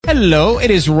Hello, it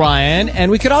is Ryan,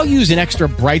 and we could all use an extra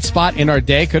bright spot in our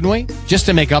day, couldn't we? Just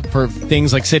to make up for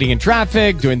things like sitting in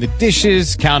traffic, doing the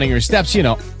dishes, counting your steps, you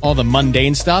know, all the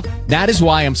mundane stuff. That is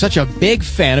why I'm such a big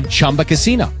fan of Chumba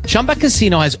Casino. Chumba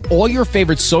Casino has all your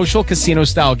favorite social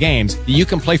casino-style games that you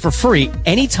can play for free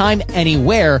anytime,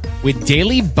 anywhere with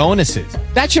daily bonuses.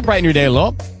 That should brighten your day a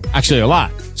little. Actually, a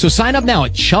lot. So sign up now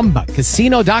at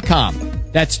ChumbaCasino.com.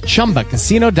 That's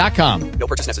ChumbaCasino.com. No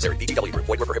purchase necessary. VGW Group.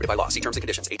 Void where prohibited by law. See terms and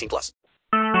conditions. 18+.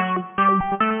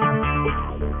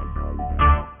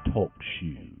 Talk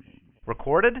shoes.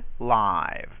 Recorded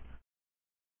live.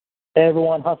 Hey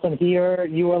everyone, Hassan here.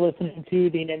 You are listening to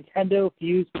the Nintendo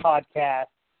Fuse podcast.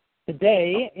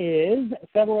 Today is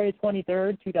February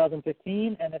 23rd,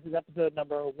 2015, and this is episode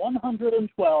number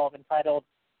 112 entitled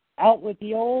Out with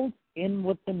the Old, In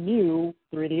with the New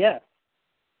 3DS.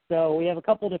 So we have a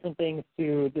couple different things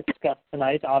to discuss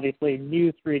tonight. Obviously,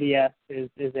 new 3DS is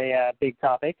a big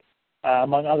topic,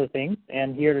 among other things.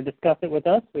 And here to discuss it with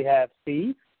us, we have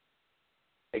Steve.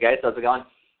 Hey guys, how's it going?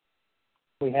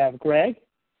 We have Greg.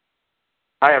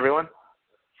 Hi everyone.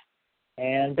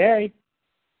 And Barry.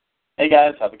 Hey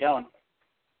guys, how's it going?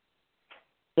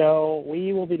 So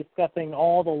we will be discussing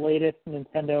all the latest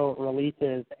Nintendo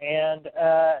releases. And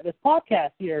this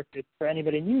podcast here, if it's for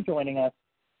anybody new joining us,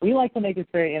 we like to make this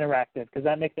very interactive because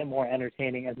that makes it more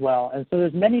entertaining as well. And so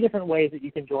there's many different ways that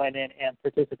you can join in and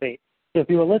participate. So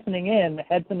if you were listening in,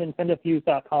 head to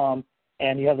NintendoFuse.com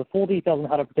and you have the full details on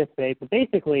how to participate. But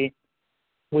basically,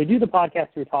 we do the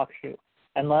podcast through TalkShoe,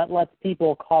 and that lets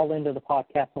people call into the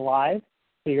podcast live,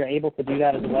 so you're able to do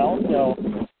that as well. So,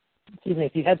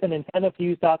 if you head to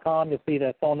NintendoFuse.com, you'll see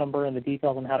the phone number and the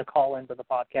details on how to call into the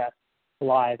podcast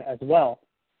live as well.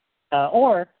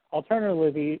 Or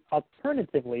Alternatively, I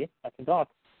can talk.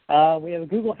 We have a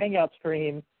Google Hangout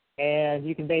stream, and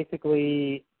you can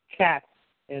basically chat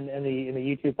in the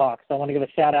YouTube box. So I want to give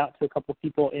a shout out to a couple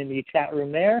people in the chat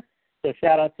room there. So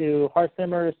shout out to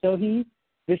Harsimmer Sohi,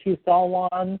 Vishu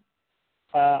Salwan,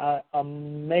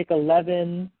 Make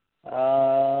 11.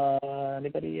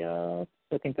 Anybody else?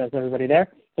 I think that's everybody there.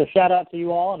 So shout out to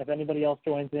you all, and if anybody else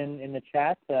joins in the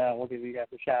chat, we'll give you guys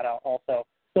a shout out also.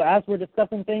 So as we're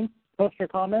discussing things, post your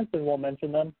comments, and we'll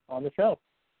mention them on the show.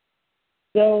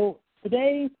 So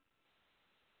today,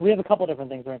 we have a couple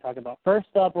different things we're going to talk about. First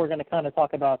up, we're going to kind of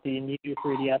talk about the new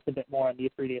 3DS a bit more and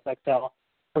the 3DS XL.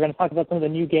 We're going to talk about some of the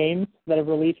new games that have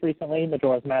released recently,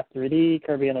 Majora's Mask 3D,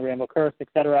 Kirby and the Rainbow Curse,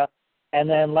 etc. And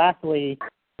then lastly,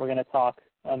 we're going to talk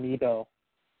Amiibo.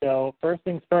 So first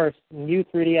things first, new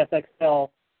 3DS XL.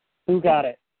 Who got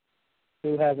it?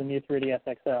 Who has a new 3DS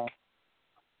XL?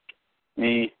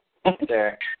 Me.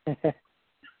 There.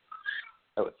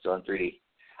 Oh, it's still in 3D.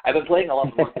 I've been playing a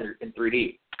lot more in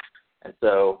 3D, and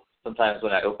so sometimes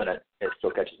when I open it, it still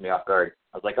catches me off guard.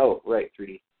 I was like, oh, right,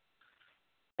 3D.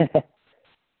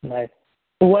 Nice.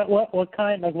 What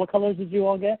kind? Like, what colors did you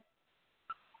all get?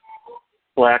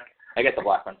 Black. I get the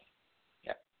black one.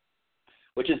 Yeah.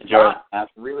 Which is not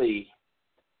really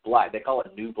black. They call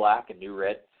it new black and new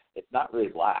red. It's not really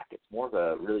black. It's more of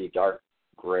a really dark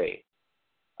gray.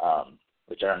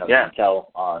 Which I don't know if you can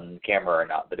tell on camera or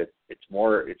not, but it's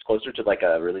closer to like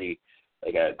a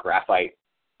graphite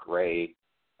gray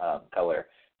color,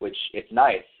 which it's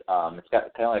nice. It's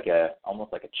got kind of like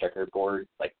almost like a checkerboard,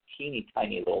 like teeny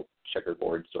tiny little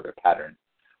checkerboard sort of pattern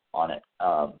on it.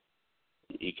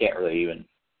 You can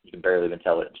barely even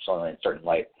tell it. It's only in certain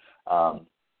light.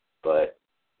 But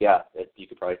yeah, you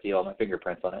could probably see all my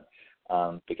fingerprints on it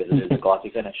because it is a glossy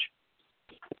finish.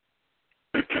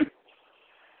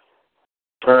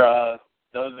 For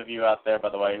those of you out there, by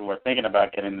the way, who are thinking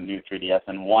about getting the new 3DS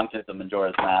and wanted the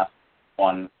Majora's Mask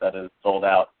one that is sold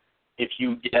out, if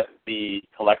you get the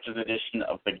collector's edition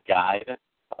of the guide,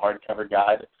 the hardcover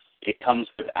guide, it comes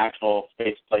with actual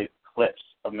faceplate clips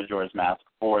of Majora's Mask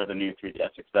for the new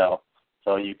 3DS XL,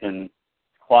 so you can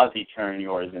quasi-turn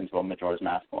yours into a Majora's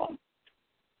Mask one.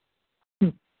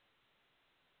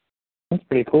 That's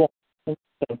pretty cool.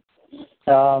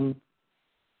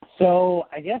 So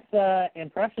I guess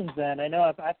impressions then. I know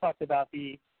I've talked about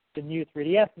the new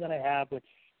 3DS that I have, which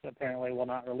apparently will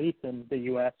not release in the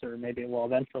U.S. or maybe it will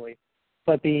eventually.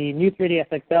 But the new 3DS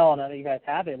XL, now that you guys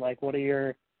have it, like, what are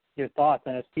your thoughts?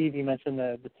 I know, Steve, you mentioned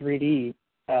the 3D.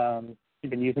 You've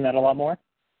been using that a lot more?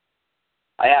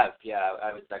 I have, yeah.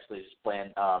 I was actually just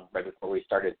playing right before we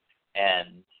started,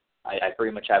 and I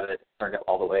pretty much have it turned up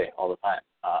all the way, all the time,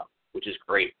 which is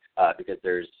great because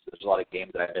there's a lot of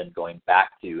games that I've been going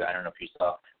back to. I don't know if you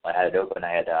saw when I had it open.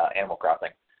 I had Animal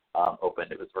Crossing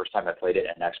open. It was the first time I played it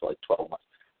in actually like 12 months.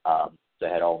 So I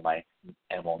had all my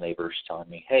animal neighbors telling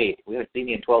me, "Hey, we haven't seen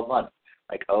you in 12 months."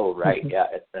 Like, oh, right, yeah,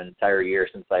 it's an entire year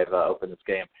since I've opened this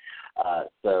game.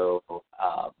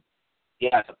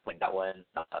 Yeah, I played that one,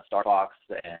 Star Fox,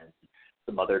 and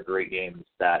some other great games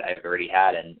that I've already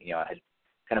had, and I had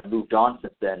kind of moved on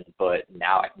since then, but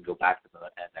now I can go back to them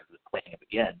and I was playing them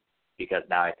again because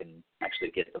now I can actually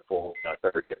get the full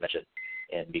third dimension,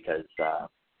 and because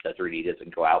the 3D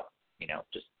doesn't go out,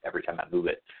 just every time I move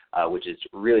it, which is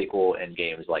really cool in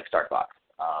games like Star Fox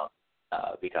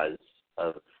because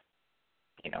of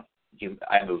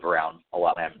I move around a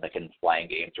lot, like in flying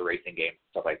games or racing games,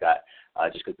 stuff like that,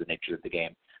 just because of the nature of the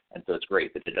game. And so it's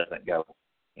great that it doesn't go,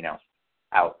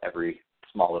 out every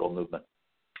small little movement.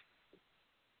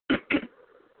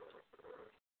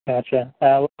 Gotcha.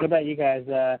 What about you guys,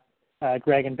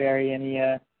 Greg and Barry? Any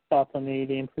thoughts on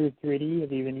the improved 3D?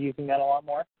 Have you been using that a lot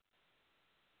more?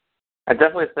 I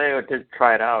definitely say I did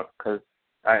try it out because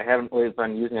I haven't really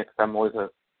been using it because I'm always a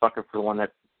sucker for the one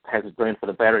that has a drain for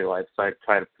the battery life, so I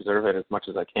try to preserve it as much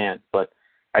as I can. But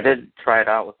I did try it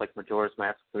out with like Majora's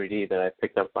Mask 3D that I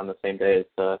picked up on the same day as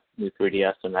the new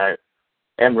 3DS, and I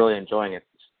am really enjoying it.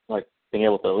 It's like being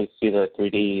able to at least see the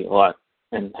 3D a lot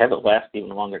and have it last even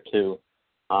longer too.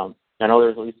 I know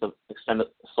there's at least a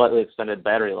slightly extended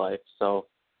battery life, so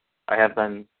I have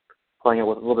been playing it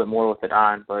with a little bit more with it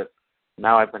on, but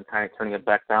now I've been kind of turning it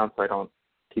back down so I don't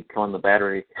keep killing the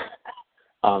battery.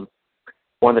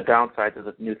 One of the downsides of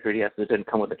the new 3DS is it didn't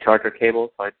come with a charger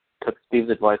cable, so I took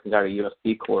Steve's advice and got a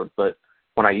USB cord, but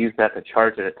when I use that to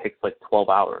charge it, it takes like 12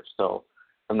 hours, so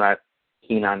I'm not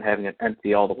keen on having it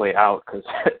empty all the way out because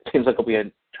it seems like it'll be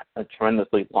a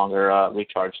tremendously longer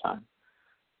recharge time.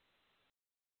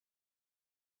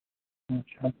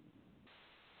 Okay.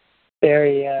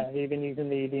 Barry, have you been using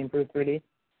the improved 3D?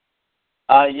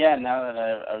 Yeah, now that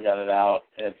I've got it out,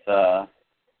 it's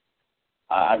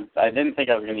I didn't think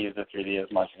I was going to use the 3D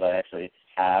as much as I actually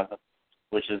have,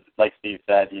 which is, like Steve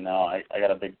said, I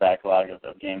got a big backlog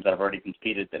of games that I've already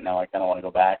completed that now I kind of want to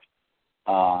go back,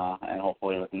 and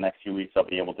hopefully within the next few weeks I'll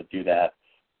be able to do that.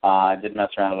 I did mess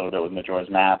around a little bit with Majora's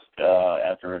Mask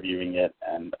after reviewing it,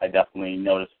 and I definitely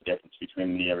noticed the difference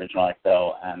between the original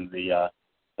XL and the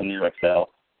new XL.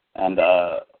 And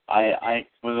I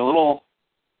was a little,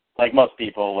 like most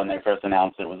people, when they first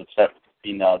announced it, was upset with the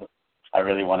C-Nub. I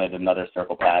really wanted another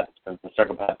Circle Pad because the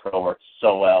Circle Pad Pro works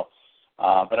so well.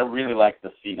 But I really like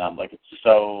the C-Nub. Like, it's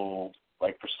so,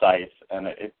 precise, and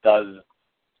it does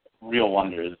real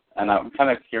wonders. And I'm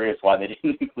kind of curious why they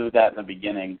didn't include that in the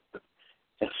beginning.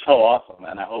 It's so awesome,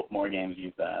 and I hope more games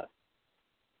use that.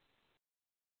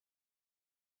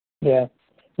 Yeah.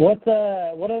 What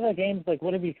other games,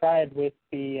 what have you tried with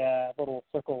the little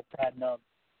Circle Pad nub?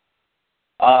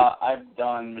 I've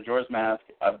done Majora's Mask.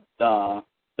 I've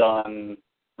done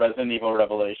Resident Evil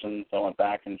Revelations, so I went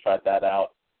back and tried that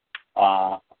out.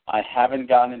 I haven't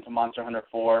gotten into Monster Hunter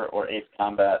 4 or Ace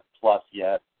Combat Plus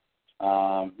yet,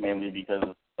 mainly because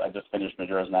I just finished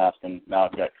Majora's Mask and now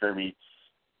I've got Kirby,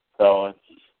 so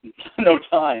it's no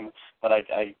time, but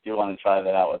I do want to try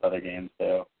that out with other games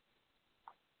too.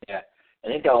 Yeah, I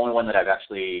think the only one that I've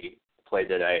actually played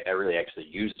that I really actually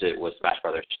used it was Smash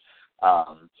Brothers.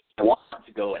 I want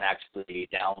to go and actually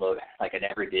download, like I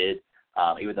never did,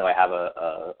 even though I have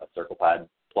a Circle Pad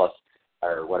Plus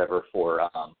or whatever for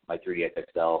my 3DS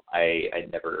XL. I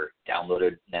never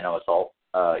downloaded Nano Assault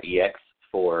EX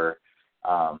for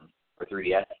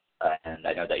 3DS, and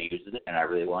I know that uses it, and I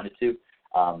really wanted to.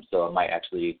 So I might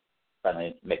actually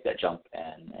finally make that jump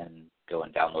and go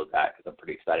and download that because I'm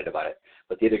pretty excited about it.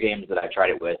 But the other games that I tried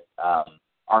it with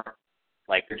aren't,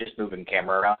 they're just moving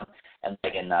camera around. And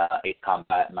like in Ace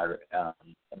Combat in my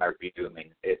review, I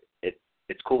mean,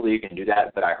 it's cool that you can do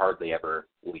that, but I hardly ever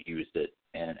used it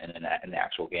in the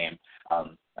actual game.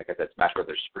 Like I said, Smash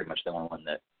Brothers is pretty much the only one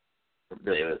that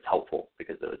really was helpful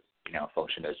because it was,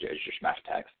 functioned as your smash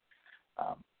attacks.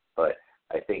 But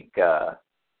I think,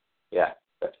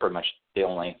 that's pretty much the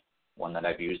only one that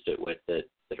I've used it with that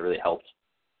really helped.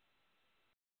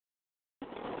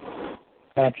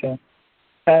 Gotcha.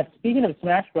 Speaking of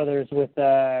Smash Brothers with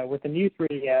the new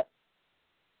 3DS,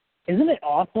 isn't it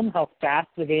awesome how fast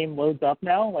the game loads up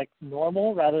now, like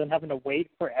normal, rather than having to wait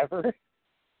forever?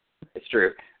 It's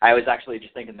true. I was actually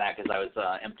just thinking that because I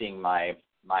was emptying my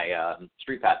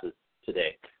Street Passes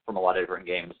today from a lot of different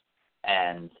games,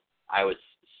 and I was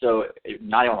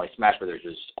not only Smash Brothers,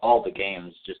 just all the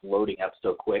games just loading up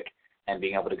so quick and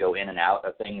being able to go in and out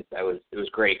of things. It was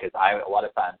great because a lot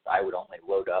of times I would only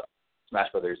load up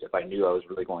Smash Brothers if I knew I was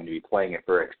really going to be playing it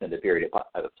for an extended period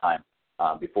of time.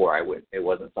 Before it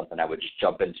wasn't something I would just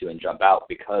jump into and jump out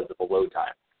because of the load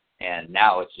time. And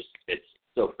now it's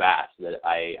so fast that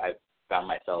I found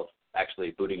myself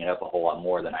actually booting it up a whole lot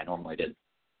more than I normally did.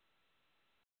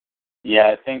 Yeah,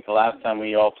 I think the last time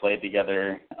we all played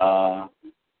together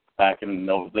back in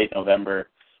late November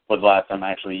was the last time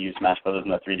I actually used Smash Brothers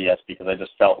in the 3DS because I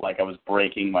just felt like I was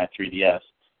breaking my 3DS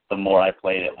the more I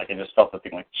played it. Like I just felt the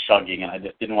thing like chugging, and I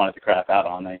just didn't want it to crap out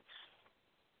on me.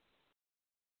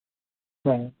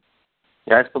 Right.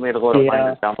 Yeah, I still need a little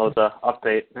time to download the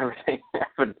update and everything. I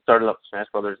haven't started up Smash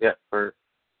Brothers yet for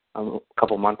a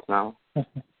couple months now.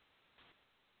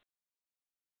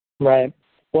 Right.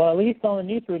 Well, at least on the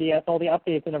new 3DS, all the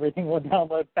updates and everything will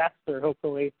download faster,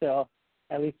 hopefully. So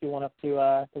at least you won't have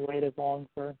to wait as long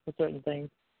for certain things.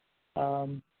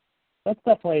 That's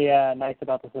definitely nice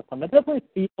about the system. It definitely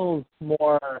feels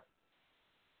more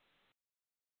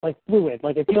like fluid.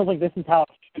 Like it feels like this is how it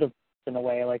should have been in a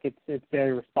way. Like it's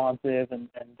very responsive and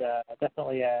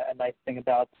definitely a nice thing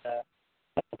about the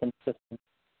system.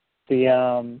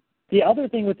 The other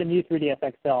thing with the new 3DS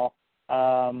XL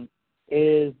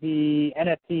is the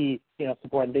NFC,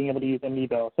 support and being able to use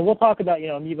Amiibo. So we'll talk about,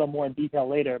 Amiibo more in detail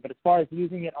later. But as far as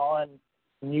using it on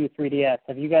the new 3DS,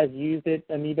 have you guys used it,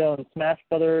 Amiibo and Smash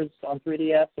Brothers on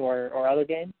 3DS or other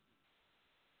games?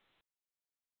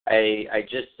 I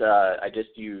just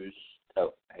used.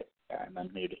 Oh, I'm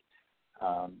unmuted.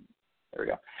 There we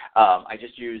go. I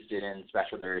just used it in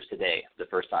Smash Brothers today, the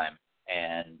first time,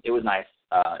 and it was nice.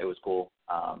 It was cool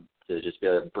to just be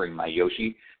able to bring my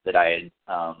Yoshi that I had,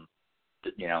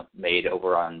 made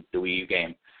over on the Wii U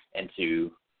game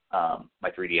into my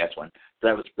 3DS one. So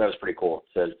that was pretty cool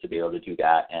to be able to do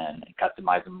that and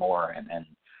customize them more and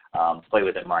play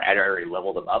with them more. I'd already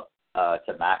leveled them up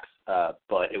to max,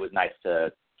 but it was nice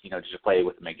to just play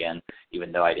with them again,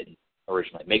 even though I didn't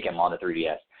originally make them on the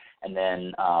 3DS. And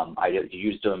then I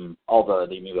used them, all the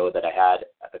Amiibo that I had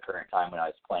at the current time when I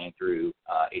was playing through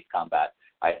Ace Combat.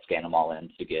 I had scanned them all in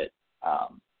to get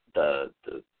the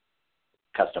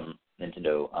custom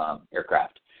Nintendo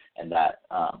aircraft and that.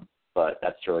 But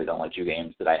that's really the only two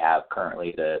games that I have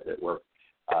currently that work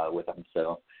with them.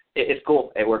 So it's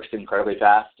cool. It works incredibly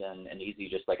fast and easy,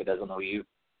 just like it does on the Wii U.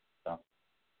 So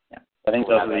yeah, I think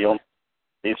those are the only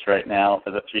games right now for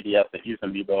the 3DS that use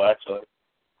Amiibo actually.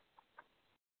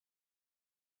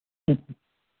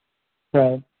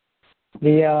 Right.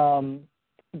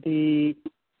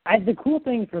 The cool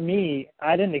thing for me,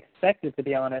 I didn't expect it to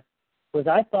be honest, was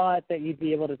I thought that you'd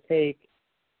be able to take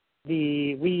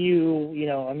the Wii U,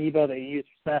 Amiibo that you use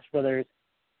for Smash Brothers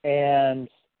and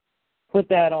put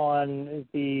that on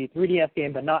the 3DS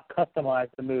game but not customize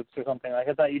the moves or something. Like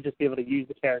I thought you'd just be able to use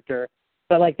the character.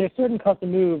 But like there's certain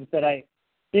custom moves that I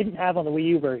didn't have on the Wii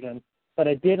U version, but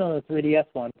I did on the 3DS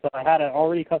one. So I had an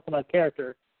already customized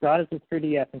character, brought it to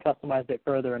 3DS and customized it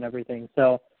further and everything.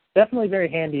 So definitely very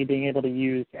handy being able to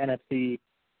use NFC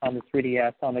on the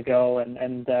 3DS on the go.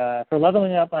 And for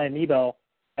leveling up my Amiibo,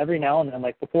 every now and then,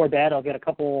 like before bed, I'll get a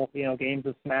couple, games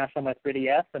of Smash on my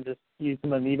 3DS and just use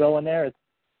some Amiibo in there. It's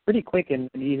pretty quick and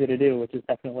easy to do, which is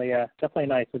definitely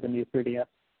nice with the new 3DS.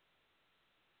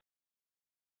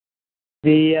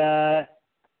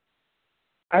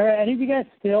 Are any of you guys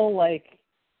still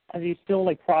have you still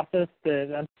processed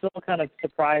the? I'm still kind of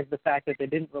surprised the fact that they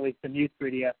didn't release the new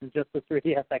 3DS and just the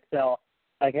 3DS XL.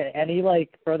 Like any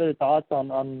further thoughts on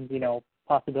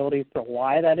possibilities for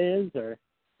why that is, or?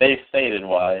 They stated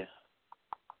why.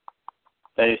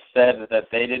 They said that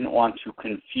they didn't want to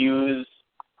confuse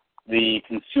the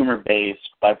consumer base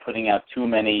by putting out too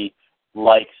many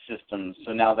systems.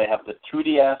 So now they have the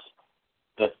 2DS,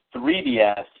 the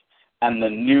 3DS, and the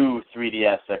new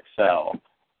 3DS XL.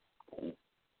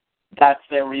 That's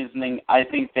their reasoning. I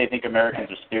think they think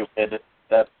Americans are stupid.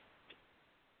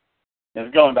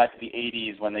 It's going back to the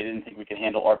 80s when they didn't think we could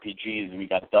handle RPGs and we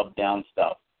got dubbed down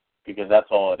stuff, because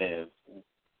that's all it is.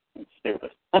 It's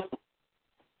stupid.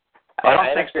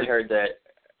 I actually heard that.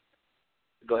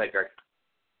 Go ahead, Greg.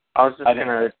 I was just going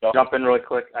to jump in really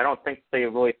quick. I don't think they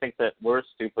really think that we're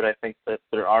stupid. I think that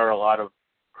there are a lot of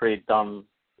pretty dumb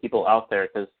people out there,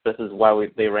 because this is why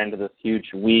they ran into this huge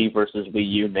Wii versus Wii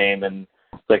U name, and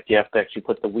you have to actually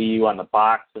put the Wii U on the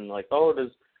box, and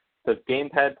does the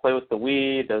gamepad play with the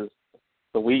Wii? Does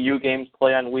the Wii U games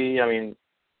play on Wii? I mean,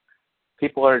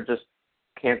 people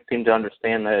can't seem to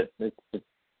understand that it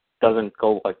doesn't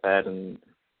go like that, and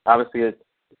obviously it's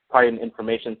probably an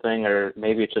information thing, or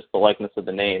maybe it's just the likeness of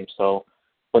the name. So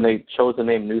when they chose the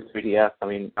name New 3DS, I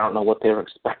mean, I don't know what they were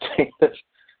expecting.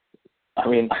 I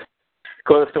mean,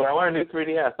 go to the store, I want a new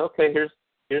 3DS. Okay,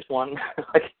 here's one.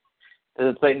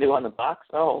 Does it say new on the box?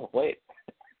 Oh, wait.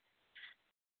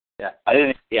 Yeah, I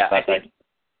didn't. Yeah, I think.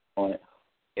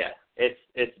 Yeah,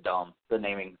 it's dumb. The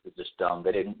naming is just dumb.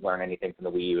 They didn't learn anything from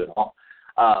the Wii U at all.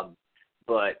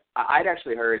 But I'd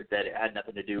actually heard that it had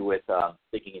nothing to do with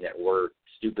thinking that we're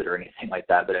stupid or anything like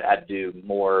that, but it had to do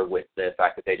more with the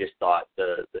fact that they just thought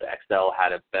the XL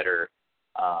had a better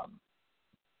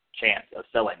chance of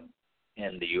selling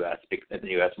in the U.S.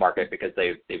 market, because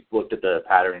they've looked at the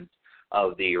patterns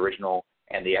of the original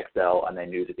and the XL, and they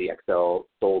knew that the XL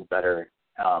sold better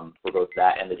for both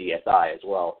that and the DSi as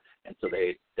well. And so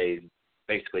they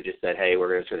basically just said, hey, we're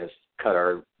going to just cut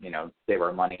our, save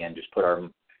our money and just put our,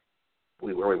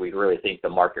 we really think the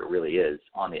market really is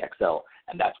on the XL,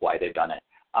 and that's why they've done it.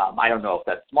 I don't know if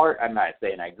that's smart. I'm not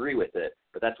saying I agree with it,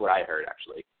 but that's what I heard,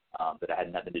 actually, that it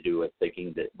had nothing to do with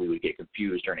thinking that we would get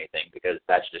confused or anything, because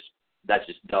that's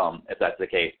just dumb if that's the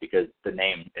case, because the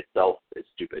name itself is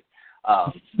stupid.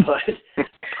 I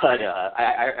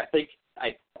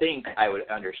think I would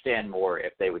understand more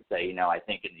if they would say, I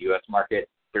think in the U.S. market,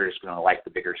 they're just going to like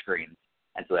the bigger screens,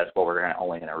 and so that's why we're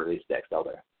only going to release the XL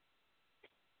there.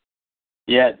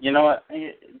 Yeah, you know what?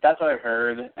 That's what I've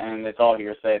heard, and it's all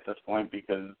hearsay at this point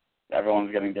because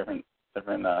everyone's getting different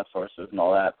sources and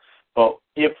all that. But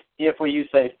if what you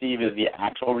say, Steve, is the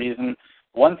actual reason,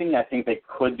 one thing I think they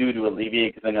could do to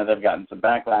alleviate, because I know they've gotten some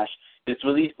backlash, is to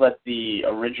at least let the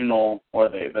original or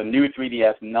the new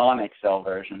 3DS non-XL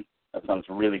version, that sounds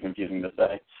really confusing to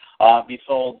say, be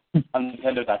sold on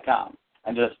Nintendo.com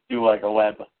and just do like a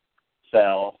web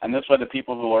sell. And this way the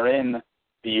people who are in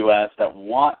the U.S. that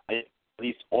want it at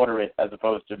least order it, as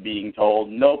opposed to being told,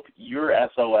 nope, you're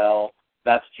SOL,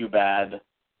 that's too bad,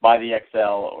 buy the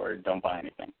XL or don't buy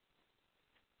anything.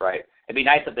 Right. It'd be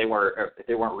nice if they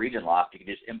weren't region locked. You could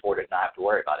just import it and not have to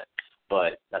worry about it.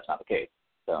 But that's not the case.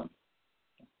 So.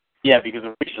 Yeah, because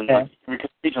of region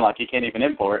lock, you can't even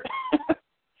import.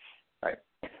 Right.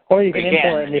 Or you can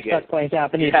import it and you're stuck playing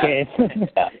Japanese games.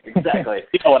 Yeah, exactly.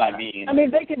 You know what I mean. I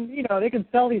mean, they can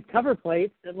sell these cover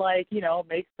plates and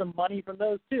make some money from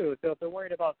those too. So if they're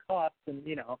worried about costs, and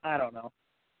I don't know,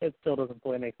 it still doesn't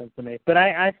fully make sense to me. But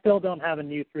I still don't have a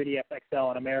new 3DS XL,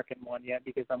 an American one yet,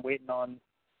 because I'm waiting on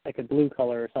like a blue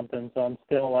color or something. So I'm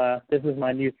still this is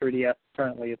my new 3DS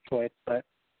currently of choice, but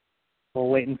we'll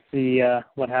wait and see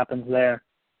what happens there.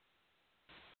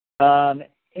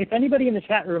 If anybody in the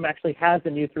chat room actually has the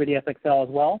new 3DS XL as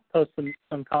well, post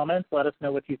some comments. Let us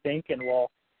know what you think, and we'll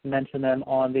mention them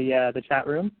on the chat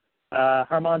room.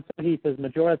 Harman Sohi says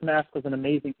Majora's Mask was an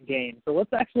amazing game. So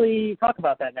let's actually talk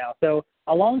about that now. So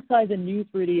alongside the new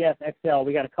 3DS XL,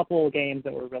 we got a couple of games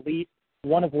that were released,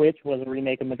 one of which was a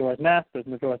remake of Majora's Mask. There's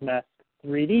Majora's Mask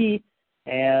 3D,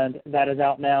 and that is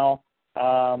out now.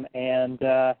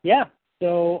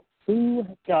 So who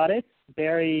got it?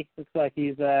 Barry looks like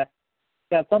he's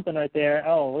got something right there.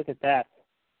 Oh, look at that.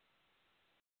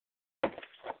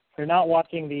 You're not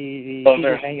watching the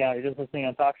TV Hangout. You're just listening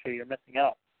on Talk Show. You're missing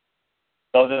out.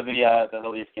 Those are the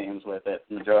release games with it,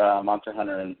 Monster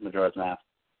Hunter and Majora's Mask.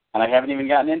 And I haven't even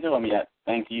gotten into them yet.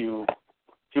 Thank you.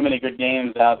 Too many good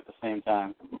games out at the same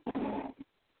time.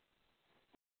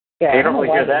 Yeah, you don't really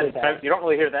hear that. You don't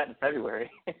really hear that in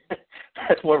February.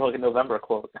 That's more of like a November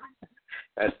quote.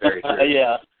 That's very true.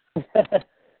 Yeah.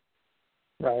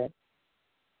 Right.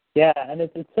 Yeah, and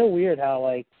it's so weird how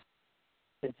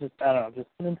it's just, I don't know, just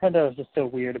Nintendo is just so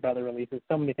weird about the releases,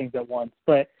 so many things at once.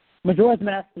 But Majora's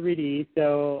Mask 3D,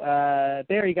 so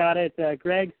Barry got it.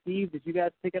 Greg, Steve, did you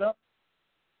guys pick it up?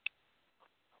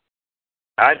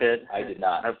 I did. I did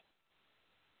not.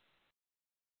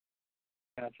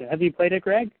 Gotcha. Have you played it,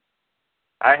 Greg?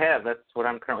 I have. That's what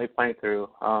I'm currently playing through.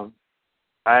 I'm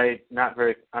not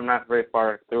very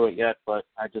far through it yet, but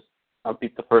I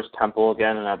beat the first temple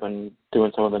again, and I've been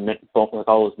doing some of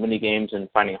all those mini games and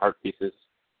finding heart pieces.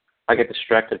 I get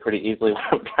distracted pretty easily when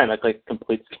I'm trying to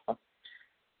complete stuff.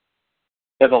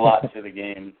 There's a lot to the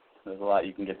game. There's a lot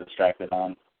you can get distracted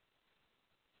on.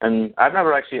 And I've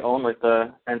never actually owned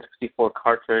the N64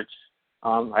 cartridge.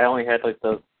 I only had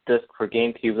the disc for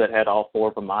GameCube that had all four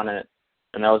of them on it,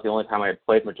 and that was the only time I had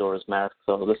played Majora's Mask.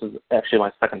 So this is actually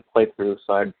my second playthrough,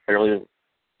 so I barely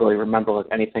really remember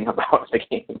anything about the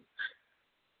game.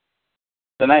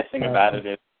 The nice thing about it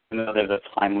is, there's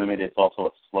a time limit. It's also a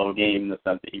slow game in the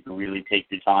sense that you can really take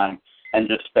your time and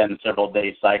just spend several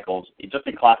day cycles just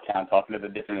in Clocktown talking to the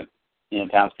different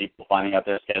townspeople, finding out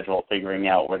their schedule, figuring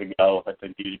out where to go, if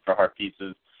it's used for heart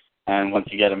pieces. And once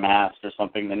you get a mask or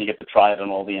something, then you get to try it on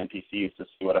all the NPCs to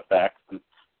see what affects. And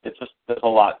it's just, there's a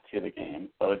lot to the game,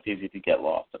 so it's easy to get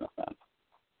lost in a sense.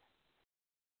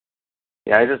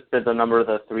 Yeah, I just did a number of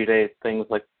the 3-day things.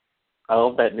 I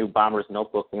love that new Bomber's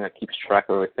Notebook thing that keeps track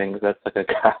of everything. That's a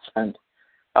godsend.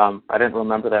 I didn't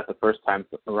remember that the first time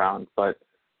around, but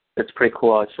it's pretty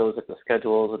cool. It shows the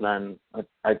schedules, and then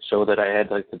I'd show that I had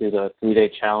to do the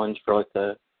 3-day challenge for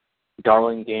the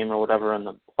Darling game or whatever in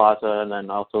the plaza, and then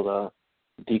also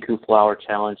the Deku Flower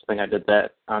Challenge thing. I did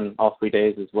that on all 3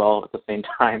 days as well at the same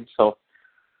time. So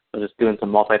I was just doing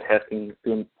some multitasking,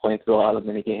 playing through a lot of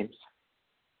mini games.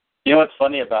 You know what's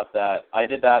funny about that? I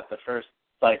did that the first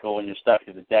cycle when you're stuck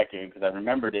to the Deku because I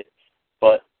remembered it,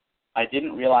 but I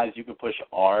didn't realize you could push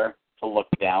R to look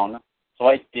down. So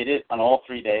I did it on all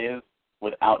 3 days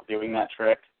without doing that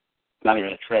trick. Not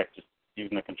even a trick, just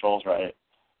using the controls right.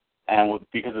 And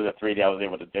because of the 3D, I was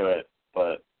able to do it.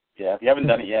 But, yeah, if you haven't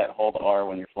done it yet, hold R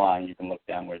when you're flying. You can look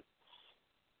downwards.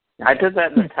 I did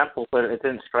that in the temple, but it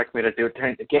didn't strike me to do it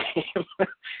during the game.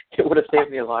 It would have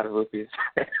saved me a lot of rupees.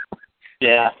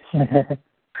 Yeah.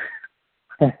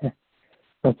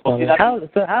 That's funny. How's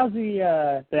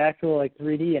the actual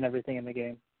 3D and everything in the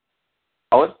game?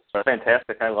 Oh, it's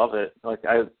fantastic. I love it. Like,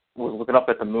 I was looking up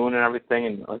at the moon and everything,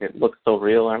 and like it looks so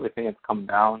real and everything. It's come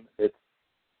down.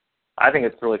 I think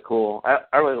it's really cool.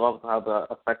 I really love how the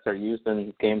effects are used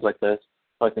in games like this,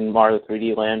 like in Mario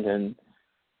 3D Land and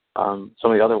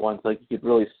some of the other ones. Like you could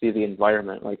really see the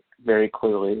environment like very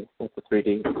clearly with the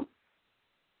 3D.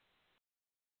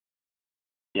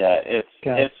 Yeah,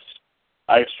 it's.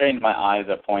 I've strained my eyes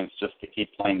at points just to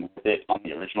keep playing with it on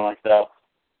the original XL,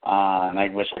 and I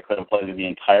wish I could have played the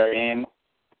entire game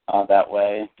that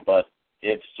way. But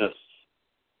it's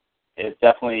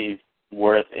definitely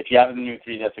worth. If you have the new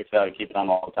 3DS XL, keep it on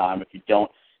all the time. If you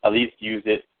don't, at least use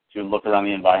it to look around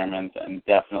the environment, and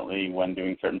definitely when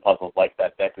doing certain puzzles like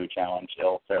that Deku challenge,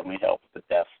 it'll certainly help with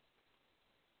the depth.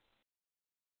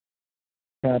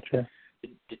 Gotcha.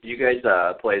 Did you guys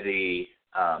play the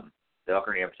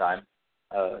Ocarina of Time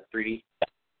 3D?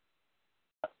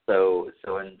 So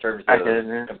in terms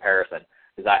of comparison,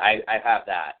 because I have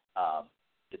that,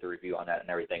 did the review on that and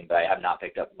everything, but I have not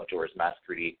picked up Majora's Mask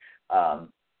 3D.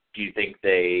 Do you think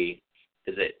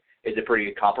is it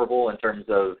pretty comparable in terms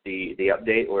of the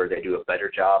update, or they do a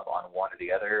better job on one or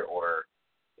the other, or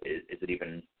is it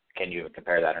even, can you even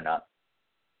compare that or not?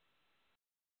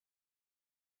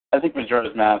 I think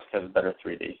Majora's Mask has better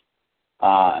 3D,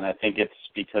 and I think it's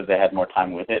because they had more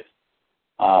time with it.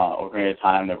 Over a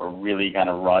time, they were really kind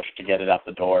of rushed to get it out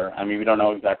the door. I mean, we don't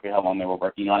know exactly how long they were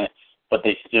working on it, but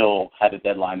they still had a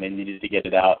deadline. They needed to get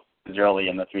it out as early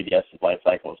in the 3DS's life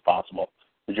cycle as possible.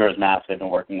 Majora's Mask they've been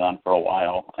working on for a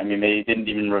while. I mean, they didn't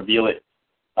even reveal it,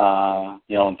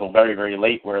 until very, very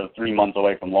late. We're 3 months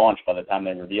away from launch by the time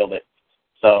they revealed it.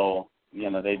 So,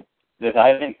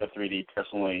 I think the 3D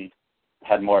personally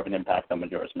had more of an impact on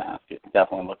Majora's Mask. It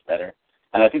definitely looks better.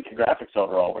 And I think the graphics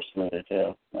overall were smoother,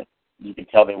 too. Like, you could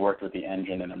tell they worked with the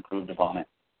engine and improved upon it.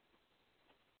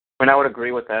 And I would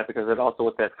agree with that because it also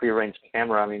with that free-range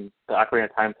camera. I mean, the Ocarina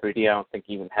of Time 3D, I don't think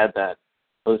even had that.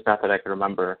 At least not that I can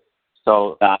remember.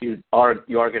 So you are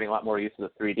getting a lot more used to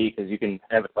the 3D because you can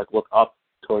have it like look up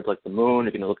towards like the moon.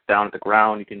 You can look down at the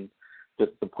ground. You can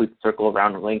just complete the circle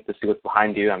around Link to see what's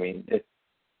behind you. I mean, it's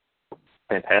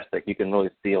fantastic. You can really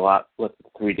see a lot with the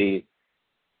 3D.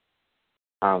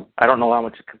 I don't know how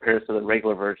much it compares to the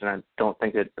regular version. I don't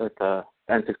think it with the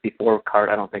N64 card.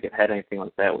 I don't think it had anything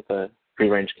like that with the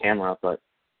free-range camera, but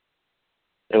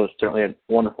it was certainly a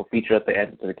wonderful feature that they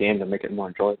added to the game to make it more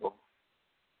enjoyable.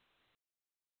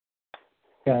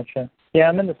 Gotcha. Yeah,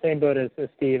 I'm in the same boat as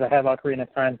Steve. I have Ocarina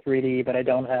of Time 3D, but I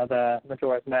don't have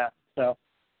Majora's Mask, so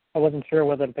I wasn't sure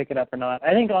whether to pick it up or not.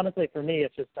 I think, honestly, for me,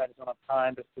 it's just I just don't have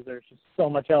time just because there's just so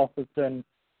much else that's been,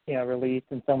 released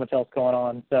and so much else going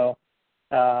on. So,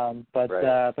 but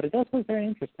it does look very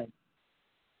interesting.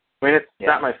 I mean, it's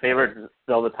not my favorite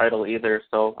Zelda title either,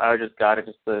 so I just got it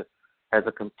just to have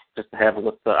it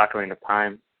with the Ocarina of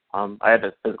Time. I had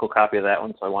a physical copy of that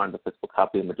one, so I wanted a physical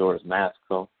copy of Majora's Mask,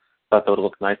 so I thought that would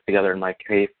look nice together in my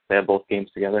case. They have both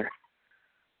games together.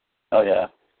 Oh, yeah.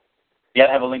 You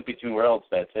gotta have a Link Between Worlds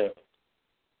there, too.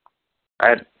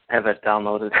 I have that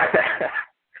downloaded.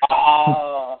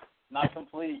 Oh, not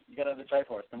complete. You gotta have the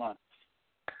Triforce. Come on.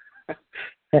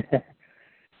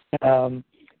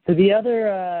 So the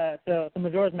other, so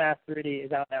Majora's Mask 3D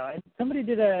is out now, and somebody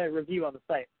did a review on the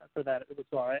site for that as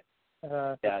well, right?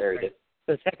 Yeah, very good.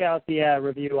 So check out the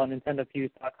review on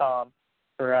NintendoFuse.com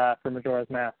for Majora's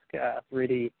Mask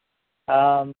 3D.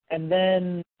 And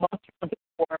then Monster Hunter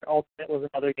 4 Ultimate was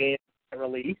another game that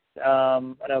released. I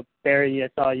know, Barry, I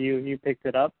saw you picked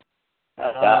it up.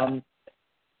 But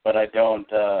I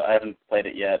haven't played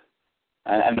it yet.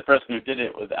 And the person who did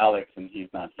it was Alex, and he's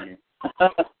not here.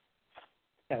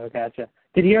 Oh, gotcha.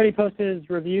 Did he already post his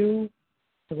review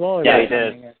as well? Or Yeah, he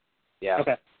did. Yeah.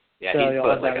 Okay. Yeah, so he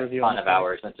put like a ton of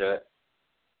hours into it.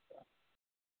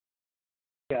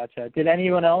 Gotcha. Did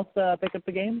anyone else pick up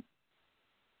the game?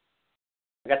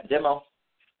 I got the demo.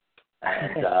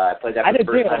 And I played that I for the did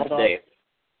first too, time today.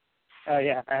 Oh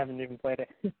yeah, I haven't even played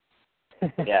it.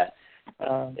 Yeah.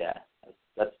 Yeah.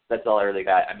 That's all I really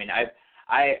got. I mean,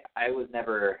 I was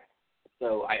never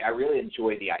so I really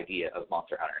enjoy the idea of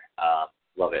Monster Hunter.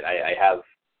 Love it. I have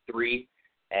 3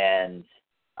 and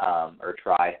or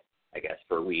try, I guess,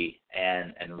 for Wii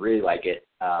and really like it.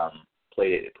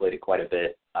 Played it quite a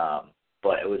bit.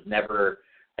 But it was never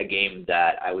a game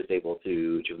that I was able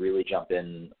to really jump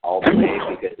in all the way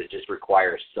because it just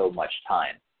requires so much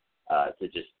time to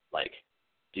just like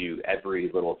do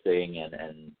every little thing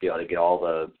and be able to get all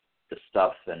the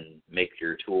stuff and make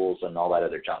your tools and all that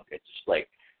other junk. It's just like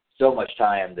so much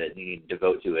time that you need to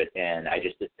devote to it, and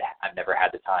I've never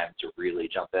had the time to really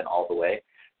jump in all the way.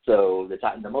 So the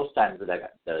times that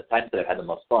I've had the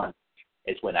most fun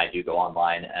is when I do go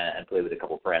online and play with a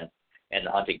couple friends in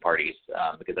the hunting parties,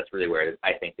 because that's really where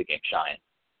I think the game shines.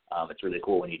 It's really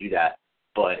cool when you do that.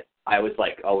 But I was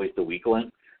like always the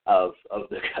weakling of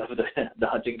the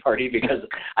hunting party because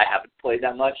I haven't played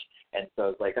that much, and so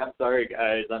it's like, I'm sorry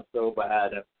guys, I'm so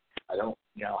bad. I don't,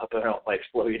 I hope I don't like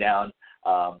slow you down.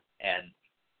 And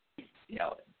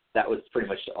that was pretty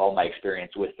much all my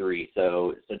experience with 3.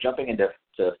 So jumping into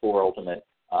 4 Ultimate,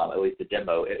 at least the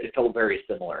demo, it felt very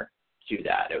similar to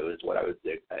that. It was what I was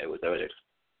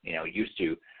used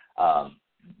to.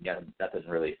 Nothing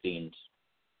really seemed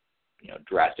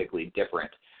drastically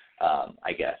different,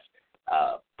 I guess.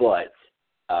 But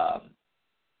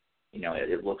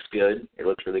it looks good. It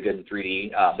looks really good in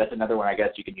 3D. That's another one I guess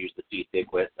you can use the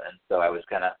C-Stick with, and so I was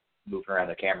kind of moving around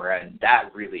the camera, and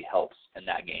that really helps in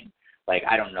that game. Like,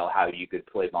 I don't know how you could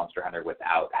play Monster Hunter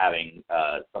without having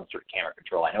some sort of camera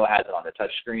control. I know it has it on the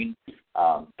touch screen,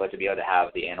 but to be able to have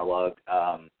the analog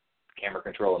camera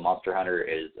control in Monster Hunter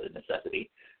is a necessity,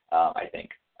 I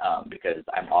think, because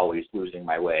I'm always losing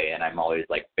my way, and I'm always,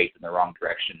 like, facing the wrong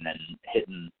direction and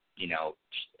hitting,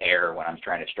 air when I'm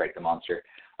trying to strike the monster.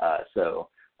 I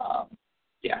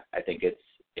think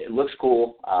it looks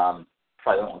cool.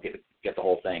 Probably won't get the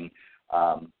whole thing,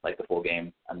 like the full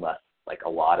game, unless like a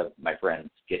lot of my friends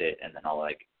get it, and then I'll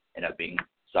like end up being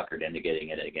suckered into getting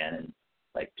it again, and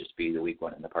like just be the weak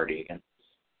one in the party again.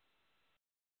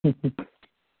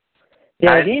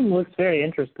 Yeah, the game looks very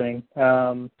interesting.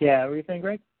 What were you saying,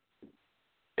 Greg?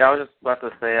 Yeah, I was just about to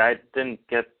say I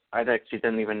actually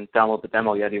didn't even download the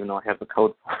demo yet, even though I have the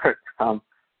code for it.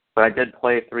 But I did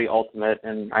play 3 Ultimate,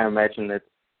 and I imagine it's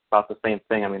about the same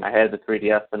thing. I mean, I had the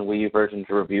 3DS and Wii U version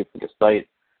to review for the site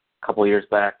a couple of years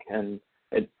back, and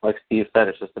it, like Steve said,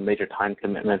 it's just a major time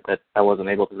commitment that I wasn't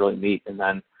able to really meet. And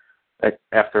then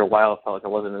after a while, I felt like I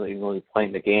wasn't even really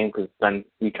playing the game, because then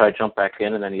you try to jump back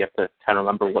in, and then you have to kind of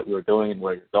remember what you were doing and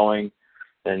where you're going,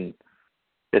 and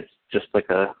it's just like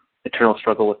a eternal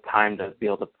struggle with time to be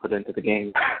able to put into the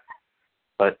game.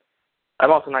 But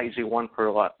I'm also not usually one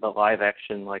for the live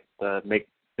action, like the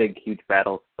big, huge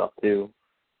battle stuff too.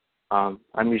 I'm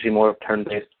usually more of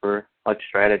turn-based for like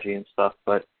strategy and stuff,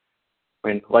 but I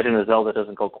mean, Legend of Zelda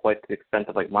doesn't go quite to the extent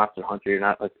of like Monster Hunter. You're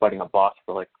not like fighting a boss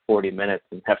for like 40 minutes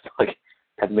and have to like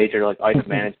have major like item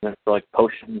management for like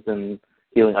potions and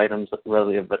healing items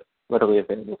readily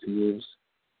available to use.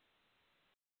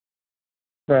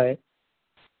 Right.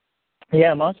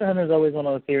 Yeah, Monster Hunter is always one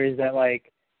of those series that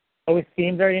like always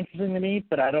seemed very interesting to me,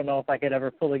 but I don't know if I could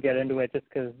ever fully get into it just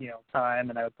because time,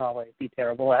 and I would probably be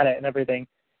terrible at it and everything.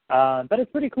 But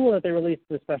it's pretty cool that they released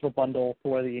the special bundle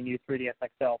for the new 3DS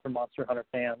XL for Monster Hunter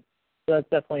fans. So that's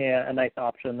definitely a nice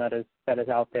option that is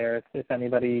out there if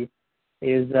anybody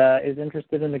is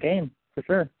interested in the game, for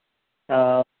sure.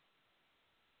 I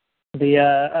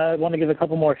want to give a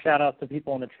couple more shout-outs to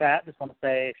people in the chat. Just want to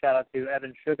say shout-out to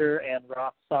Evan Sugar and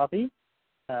Ross Safi.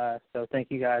 So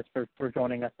thank you guys for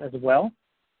joining us as well.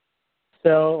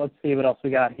 So let's see what else we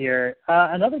got here.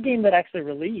 Another game that actually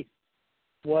released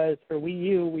was for Wii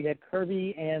U. We had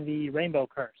Kirby and the Rainbow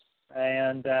Curse,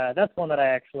 and that's one that I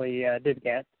actually did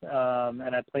get,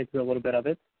 and I played through a little bit of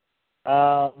it.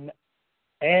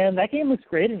 And that game looks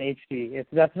great in HD.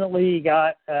 It's definitely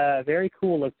got a very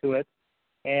cool look to it,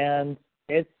 and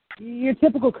it's your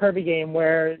typical Kirby game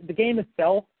where the game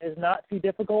itself is not too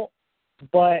difficult,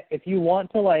 but if you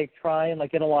want to like try and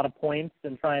like get a lot of points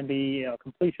and try and be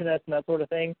completionist and that sort of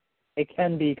thing, it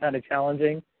can be kind of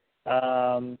challenging.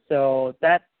 So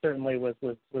that certainly was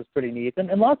pretty neat, and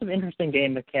lots of interesting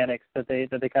game mechanics that they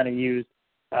kind of used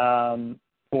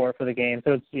for the game.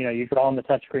 So it's you draw on the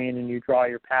touchscreen and you draw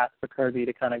your path for Kirby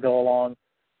to kind of go along,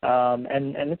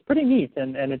 and it's pretty neat,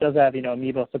 and it does have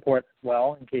Amiibo support as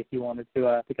well in case you wanted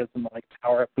to get some like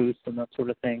power up boosts and that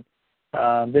sort of thing.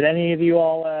 Did any of you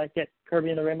all get Kirby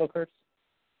and the Rainbow Curse?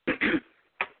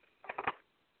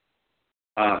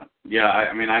 Yeah,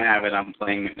 I mean, I have it. I'm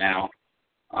playing it now.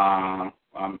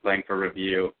 I'm playing for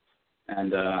review,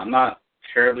 and I'm not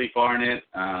terribly far in it.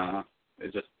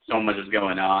 There's just so much is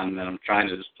going on that I'm trying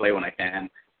to just play when I can.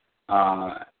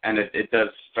 And it does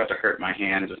start to hurt my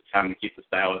hand just having to keep the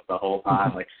stylus the whole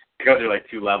time. Like, I go through like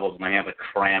 2 levels, my hand's like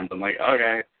cramped. I'm like,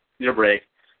 okay, need a break.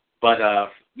 But,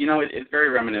 it's very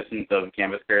reminiscent of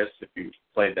Canvas Curse. If you've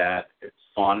played that, it's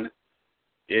fun.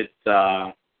 It's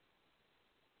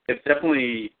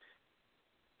definitely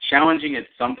challenging at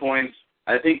some points.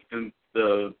 I think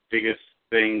the biggest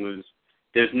thing was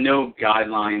there's no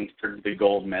guidelines for the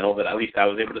gold medal that at least I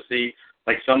was able to see.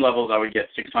 Like some levels I would get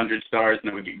 600 stars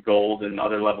and I would get gold, and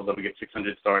other levels I would get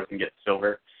 600 stars and get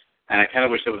silver. And I kind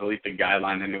of wish there was at least a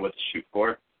guideline I knew what to shoot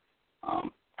for.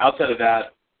 Outside of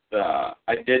that,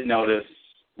 I did notice,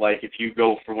 like, if you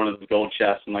go for one of the gold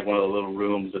chests in, like, one of the little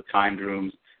rooms, the timed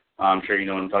rooms, I'm sure you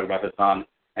know what I'm talking about, Hassan,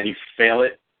 and you fail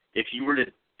it, if you were to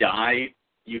die,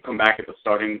 you come back at the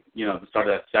start of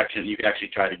that section, you can actually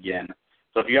try it again.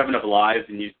 So if you have enough lives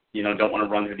and you don't want to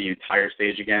run through the entire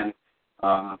stage again,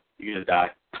 you're going to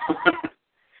die.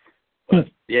 But,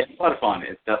 yeah, it's a lot of fun.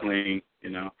 It's definitely,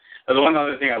 The one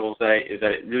other thing I will say is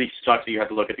that it really sucks that you have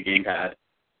to look at the gamepad,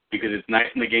 because it's nice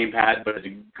in the gamepad, but it's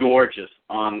gorgeous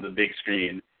on the big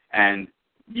screen. And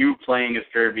you playing as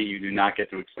Kirby, you do not get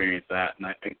to experience that, and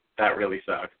I think that really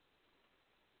sucks.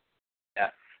 Yeah, I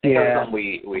think that was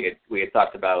something we had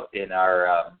talked about in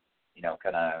our,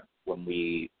 kind of when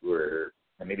we were,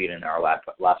 maybe in our last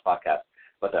podcast,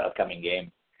 about the upcoming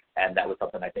game. And that was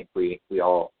something I think we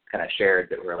all kind of shared,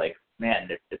 that we're like, man,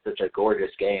 it's such a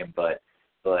gorgeous game, but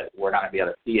we're not going to be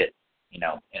able to see it, in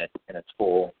its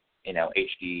full,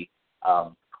 HD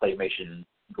claymation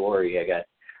glory, I guess,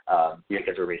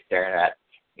 because we're staring at,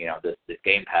 this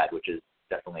gamepad, which is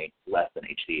definitely less than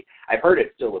HD. I've heard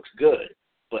it still looks good,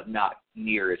 but not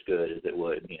near as good as it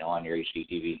would, on your HD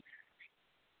TV.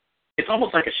 It's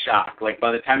almost like a shock. Like,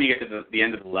 by the time you get to the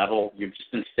end of the level, you've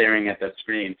just been staring at that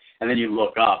screen, and then you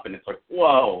look up, and it's like,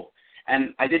 whoa.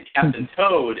 And I did Captain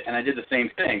Toad, and I did the same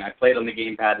thing. I played on the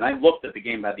gamepad, and I looked at the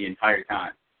gamepad the entire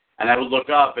time. And I would look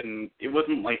up, and it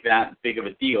wasn't like that big of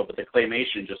a deal, but the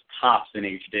claymation just pops in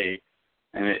HD,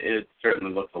 and it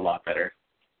certainly looks a lot better.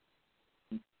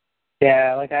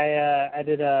 Yeah, like I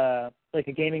did a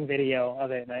gaming video of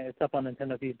it, and it's up on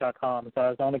NintendoFuse.com. So I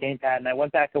was on the gamepad, and I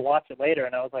went back to watch it later,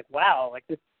 and I was like, wow, like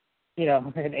this, in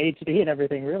HD and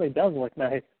everything really does look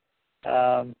nice.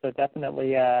 So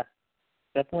definitely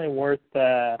worth,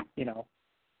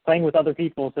 playing with other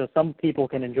people, so some people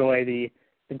can enjoy the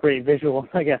great visuals,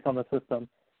 I guess, on the system.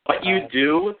 What you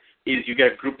do is you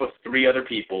get a group of 3 other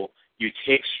people, you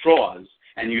take straws,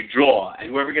 and you draw, and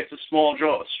whoever gets a small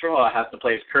straw has to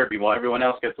play as Kirby, while everyone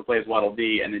else gets to play as Waddle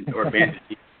Dee or Bandit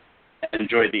Dee and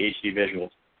enjoy the HD visuals.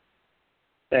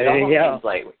 There you go. Seems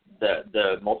like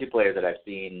the multiplayer that I've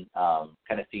seen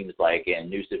kind of seems like in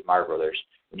New Super Mario Brothers,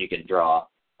 when you can draw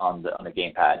on the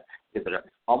gamepad, because it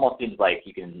almost seems like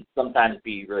you can sometimes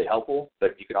be really helpful,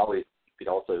 but you could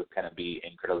also kind of be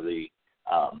incredibly,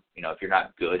 if you're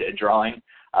not good at drawing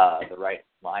the right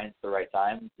lines at the right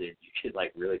time, then you could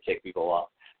really tick people off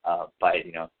by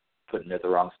putting it at the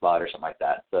wrong spot or something like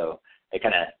that. So it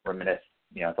kind of reminisce.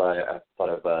 I thought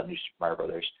of New Super Mario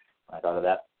Brothers when I thought of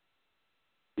that.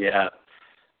 Yeah.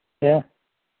 Yeah.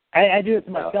 I do it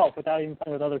to myself without even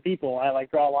playing with other people. I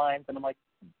draw lines, and I'm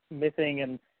missing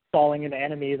and falling into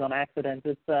enemies on accident.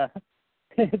 It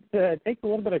takes a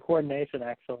little bit of coordination,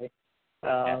 actually.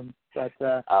 But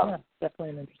definitely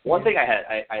an interesting. One thing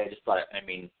I just thought,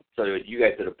 so you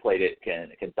guys that have played it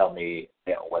can tell me,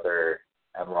 whether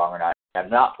I'm wrong or not. I've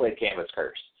not played Canvas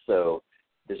Curse, so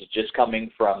this is just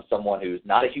coming from someone who's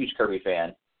not a huge Kirby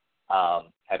fan.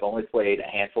 I've only played a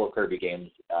handful of Kirby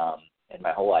games in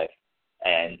my whole life,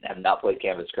 and have not played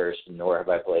Canvas Curse, nor have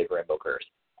I played Rainbow Curse.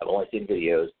 I've only seen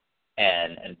videos,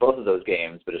 and both of those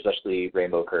games, but especially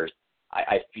Rainbow Curse,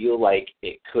 I feel like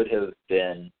it could have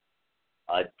been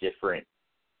a different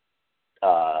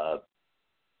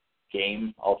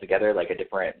game altogether,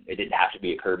 it didn't have to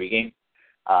be a Kirby game.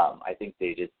 I think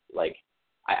they just,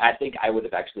 I think I would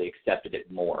have actually accepted it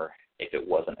more if it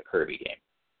wasn't a Kirby game.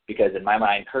 Because in my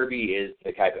mind, Kirby is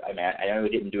the type of, I know he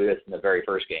didn't do this in the very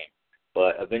first game,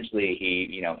 but eventually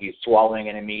he's swallowing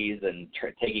enemies and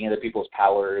taking other people's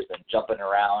powers and jumping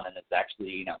around, and it's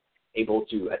actually, able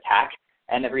to attack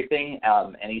and everything.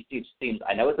 And he seems,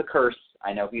 I know it's a curse.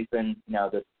 I know he's been,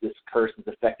 this curse has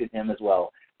affected him as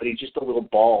well. But he's just a little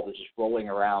ball that's just rolling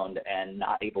around and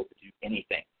not able to do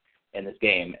anything in this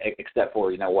game, except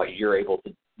for, what you're able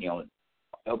to,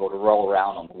 able to roll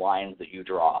around on the lines that you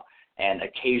draw. And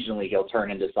occasionally he'll turn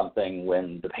into something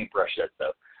when the paintbrush does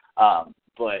so.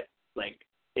 but like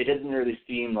it doesn't really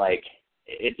seem like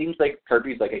it seems like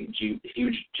Kirby's like a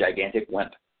huge, gigantic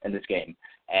wimp in this game,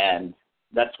 and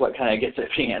that's what kind of gets it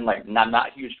being like. I'm not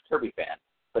a huge Kirby fan,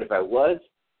 but if I was,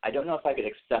 I don't know if I could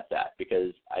accept that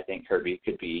because I think Kirby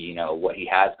could be, what he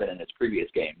has been in his previous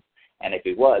games, and if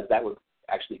he was, that would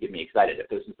actually get me excited. If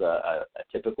this was a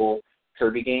typical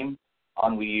Kirby game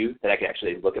on Wii U that I could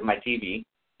actually look at my TV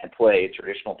and play a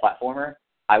traditional platformer,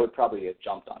 I would probably have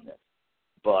jumped on this.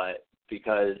 But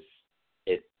because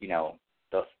it,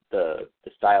 the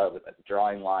style of the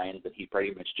drawing lines and he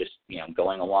pretty much just,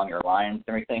 going along your lines and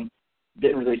everything,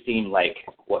 didn't really seem like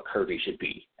what Kirby should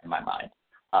be in my mind.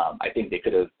 I think they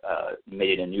could have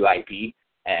made it a new IP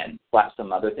and slapped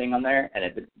some other thing on there, and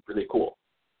it'd been really cool.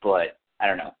 But I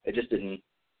don't know, it just didn't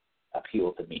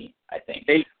appeal to me, I think.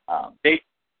 They've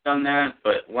done that,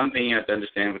 but one thing you have to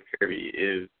understand with Kirby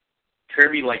is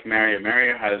Kirby, like Mario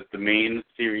has the main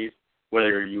series,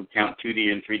 whether you count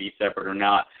 2D and 3D separate or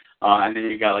not, and then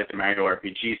you got like the Mario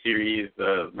RPG series,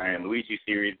 the Mario and Luigi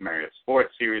series, Mario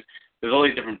Sports series. There's all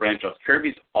these different branch offs.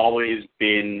 Kirby's always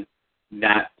been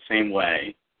that same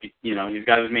way. He's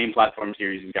got his main platform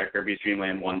series. He's got Kirby's Dream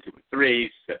Land 1, 2, and 3.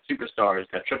 He's got Superstars.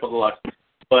 He's got Triple Deluxe.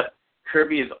 But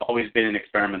Kirby has always been an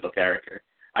experimental character.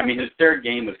 I mean, his third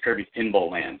game was Kirby's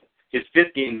Pinball Land. His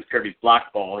fifth game was Kirby's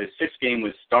Block Ball. His sixth game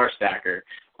was Star Stacker,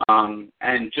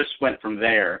 and just went from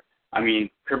there. I mean,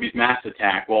 Kirby's Mass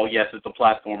Attack, well, yes, it's a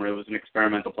platformer. It was an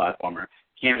experimental platformer.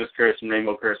 Canvas Curse and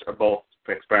Rainbow Curse are both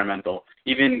experimental.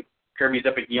 Even Kirby's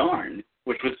Epic Yarn,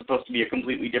 which was supposed to be a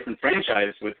completely different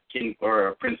franchise with King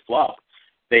or Prince Fluff,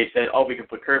 they said, we could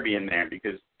put Kirby in there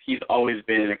because he's always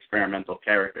been an experimental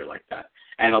character like that.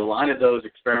 And a lot of those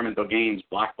experimental games,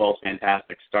 Block Ball's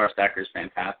fantastic, Star Stacker's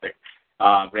fantastic,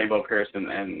 Rainbow Curse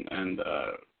and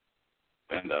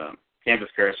Canvas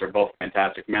Curse are both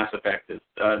fantastic. Mass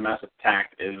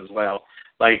Attack is as well.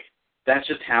 Like, that's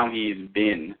just how he's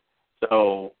been.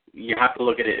 So you have to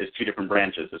look at it as two different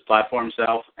branches, his platform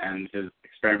self and his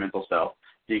experimental self.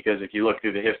 Because if you look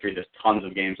through the history, there's tons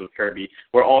of games with Kirby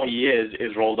where all he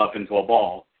is rolled up into a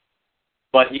ball.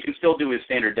 But he can still do his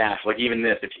standard dash. Like even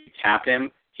this, if you tap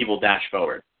him, he will dash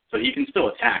forward. So he can still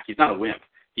attack. He's not a wimp.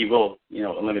 He will,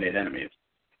 eliminate enemies.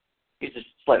 He's just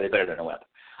slightly better than a wimp.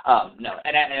 No,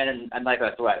 and like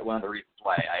that's why one of the reasons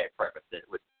why I prefaced it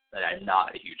with that I'm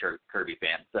not a huge Kirby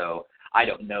fan. So I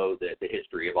don't know the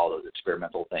history of all those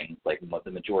experimental things. Like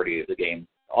the majority of the games,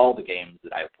 all the games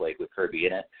that I've played with Kirby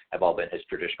in it have all been his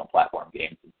traditional platform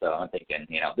games. And so I'm thinking,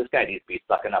 this guy needs to be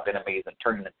sucking up enemies and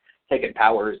taking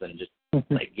powers and just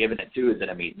like giving it to his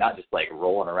enemies, not just like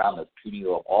rolling around this puny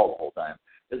little ball the whole time.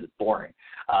 This is boring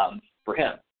for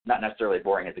him. Not necessarily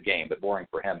boring as a game, but boring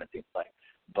for him, it seems like.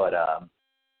 But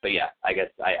yeah, I guess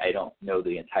I don't know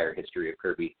the entire history of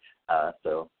Kirby,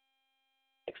 so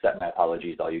accept my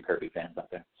apologies, all you Kirby fans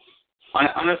out there.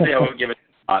 Honestly, I would give it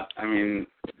a shot. I mean,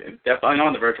 I know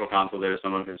on the Virtual Console there's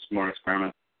some of his more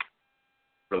experiments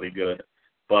really good.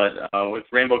 But with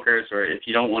Rainbow Curse, or if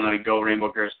you don't want to go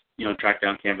Rainbow Curse, track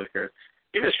down Canvas Curse,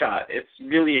 give it a shot. It's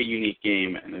really a unique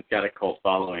game, and it's got a cult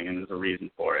following, and there's a reason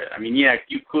for it. I mean, yeah,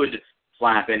 you could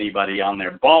slap anybody on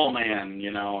their Ball Man,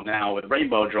 now with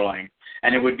rainbow drawing,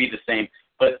 and it would be the same.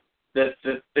 But the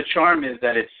charm is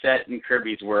that it's set in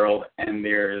Kirby's world, and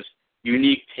there's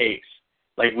unique takes.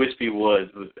 Like Wispy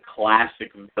Woods was the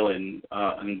classic villain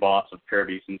and boss of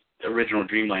Kirby since the original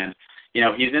Dreamland.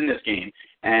 He's in this game,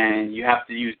 and you have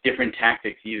to use different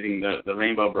tactics using the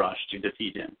rainbow brush to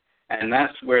defeat him. And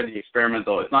that's where the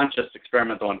experimental, it's not just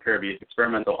experimental on Kirby, it's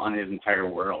experimental on his entire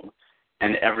world.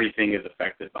 And everything is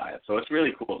affected by it. So it's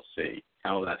really cool to see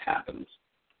how that happens.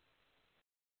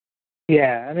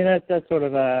 Yeah, I mean, that's sort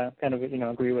of kind of,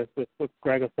 agree with what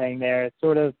Greg was saying there. It's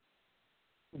sort of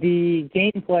the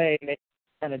gameplay may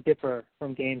kind of differ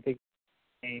from game to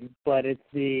game, but it's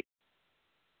the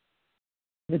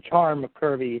charm of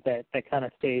Kirby that kind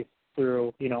of stays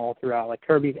through, all throughout. Like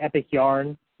Kirby's Epic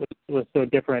Yarn was so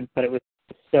different, but it was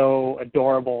so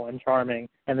adorable and charming.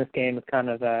 And this game is kind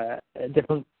of a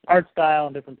different art style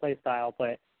and different play style,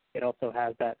 but it also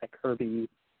has that Kirby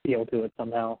feel to it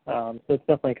somehow. So it's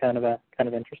definitely kind of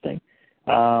interesting.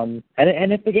 And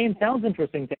if the game sounds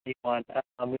interesting to anyone,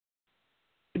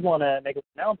 we want to make an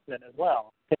announcement as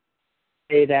well. To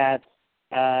say that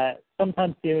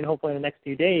sometime soon, hopefully in the next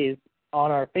few days, on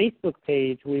our Facebook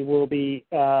page, we will be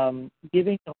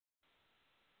giving a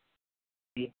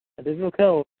digital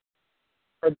code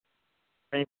for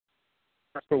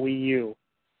Wii U.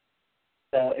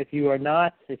 So if you have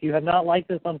not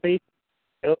liked us on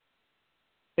Facebook,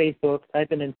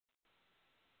 type in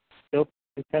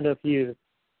Nintendo Fuse,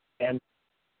 and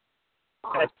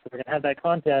we're gonna have that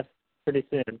contest pretty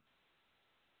soon.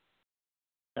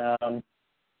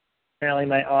 Apparently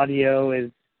my audio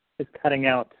is cutting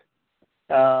out.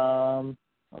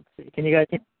 Let's see. Can you guys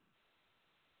hear?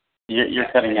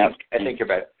 You're cutting out. I think you're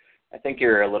better. I think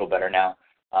you're a little better now.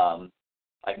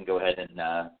 I can go ahead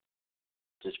and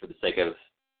just for the sake of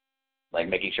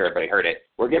making sure everybody heard it,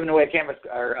 we're giving away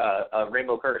a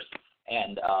Rainbow Curse,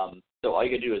 and so all you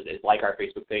can do is like our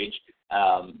Facebook page.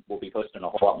 We'll be posting a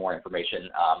whole lot more information.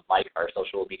 Mike, our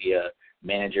social media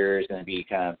manager, is going to be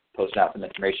kind of posting out some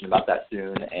information about that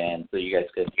soon, and so you guys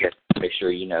could make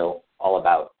sure you know all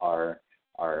about our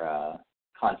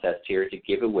contest here to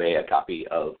give away a copy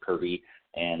of Kirby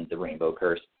and the Rainbow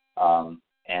Curse,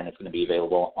 and it's going to be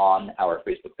available on our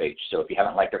Facebook page. So if you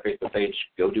haven't liked our Facebook page,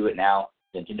 go do it now.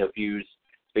 Nintendo Fuse,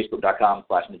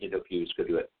 Facebook.com/Nintendo Fuse. Go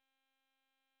do it.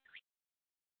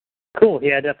 Cool.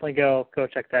 Yeah, definitely go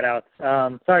check that out.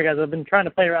 Sorry, guys. I've been trying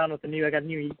to play around with I got a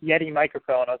new Yeti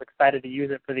microphone. I was excited to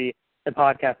use it for the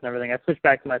podcast and everything. I switched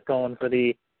back to my phone for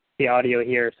the audio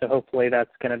here, so hopefully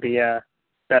that's going to be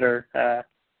better.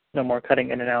 No more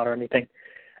cutting in and out or anything.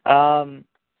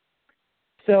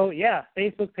 So, yeah,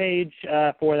 Facebook page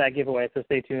for that giveaway, so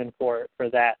stay tuned for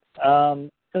that.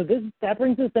 So that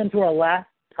brings us then to our last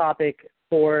topic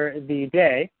for the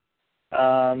day,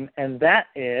 and that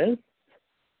is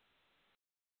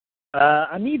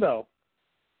Amiibo.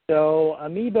 So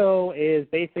Amiibo is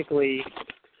basically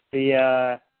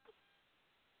the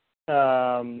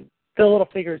little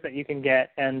figures that you can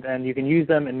get, and you can use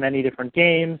them in many different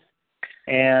games.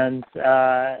 And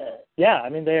yeah, I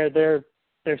mean they're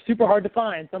super hard to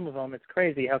find. Some of them, it's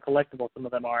crazy how collectible some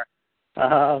of them are.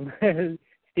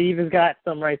 Steve has got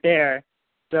some right there.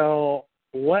 So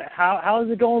how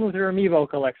is it going with your Amiibo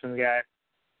collections, guys?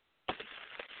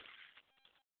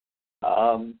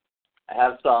 I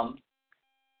have some.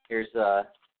 There's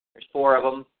 4 of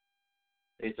them.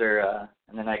 These are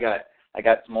and then I got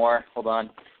some more. Hold on.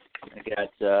 I got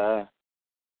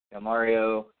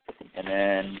Mario, and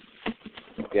then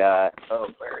we got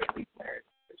there's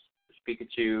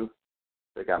Pikachu.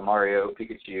 So I got Mario,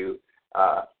 Pikachu,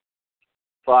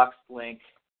 Fox, Link,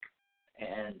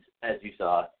 and as you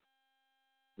saw,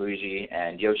 Luigi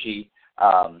and Yoshi.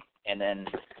 And then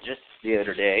just the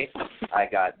other day, I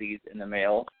got these in the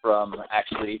mail from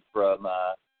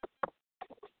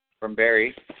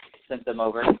Barry. Sent them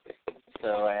over.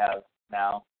 So I have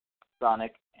now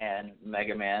Sonic and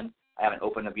Mega Man. I haven't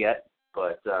opened them yet,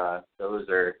 but those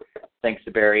are thanks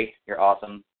to Barry. You're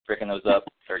awesome. Picking those up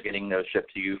or getting those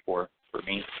shipped to you for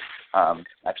me.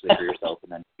 Actually for yourself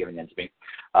and then giving them to me.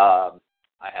 I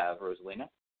have Rosalina.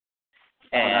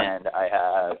 And I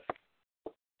have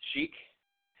Sheik.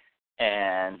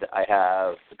 And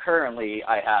currently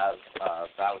I have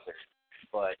Bowser,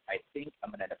 but I think I'm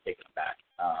gonna end up taking him back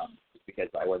because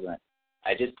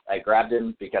I grabbed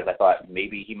him because I thought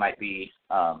maybe he might be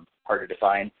harder to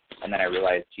find, and then I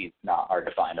realized he's not hard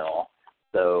to find at all.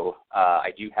 So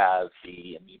I do have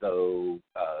the Amiibo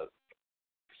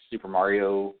Super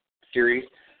Mario series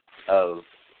of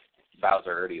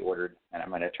Bowser already ordered, and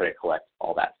I'm gonna try to collect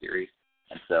all that series.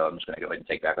 And so I'm just gonna go ahead and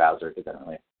take back Bowser because I don't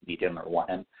really need him or want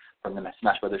him from the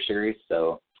Smash Brothers series.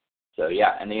 So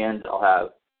yeah, in the end, I'll have,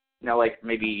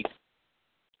 maybe,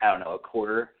 I don't know, a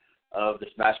quarter of the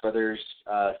Smash Brothers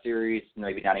series,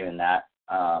 maybe not even that,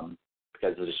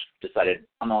 because I just decided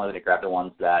I'm only going to grab the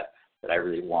ones that I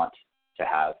really want to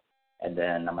have, and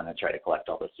then I'm going to try to collect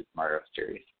all the Super Mario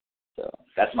series. So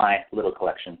that's my little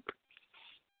collection.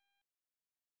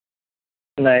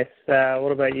 Nice.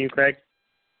 What about you, Craig?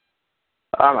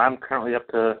 I'm currently up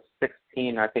to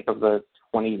 16, I think, of the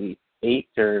 28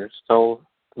 or so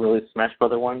really Smash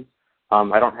Brother ones.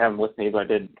 I don't have them with me, but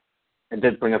I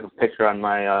did bring up a picture on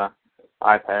my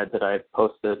iPad that I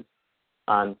posted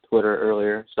on Twitter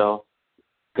earlier. So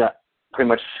got pretty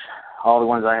much all the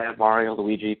ones I have: Mario,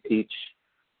 Luigi, Peach,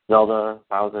 Zelda,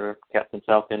 Bowser, Captain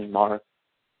Falcon, Marth,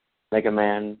 Mega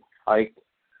Man, Ike,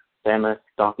 Samus,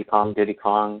 Donkey Kong, Diddy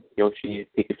Kong, Yoshi,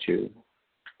 Pikachu.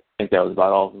 I think that was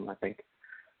about all of them, I think.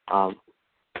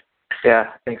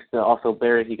 Yeah, thanks to also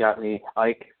Barry, he got me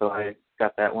Ike, so I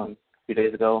got that one a few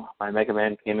days ago. My Mega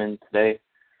Man came in today.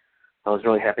 I was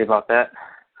really happy about that.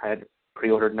 I had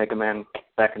pre-ordered Mega Man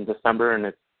back in December, and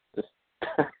it's just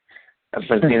I've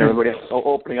been seeing everybody else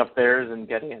opening up theirs and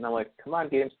getting it, and I'm like, come on,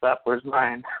 GameStop, where's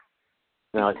mine? And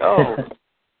they're like, oh,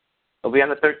 it'll be on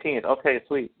the 13th. Okay,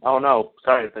 sweet. Oh, no,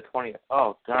 sorry, the 20th.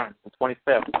 Oh, darn, the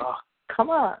 25th. Oh, come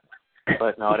on.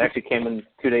 But no, it actually came in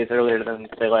 2 days earlier than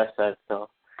they last said, so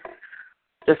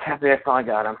just happy I finally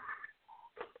got him.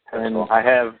 And I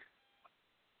have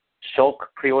Shulk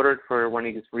pre-ordered for when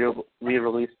he gets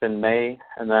re-released in May,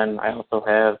 and then I also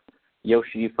have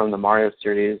Yoshi from the Mario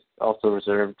series also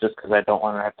reserved, just because I don't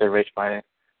want to have to erase my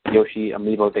Yoshi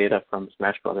Amiibo data from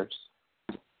Smash Brothers.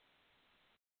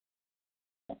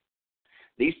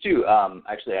 These two,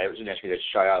 actually, I was going to ask you to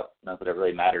shout out, not that it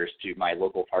really matters, to my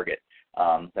local Target.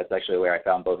 That's actually where I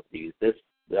found both of these. This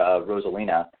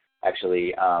Rosalina,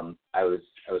 actually, I was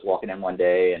walking in one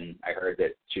day and I heard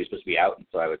that she was supposed to be out, and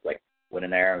so I was like, went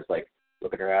in there, I was like,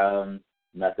 looking around,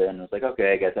 nothing. I was like,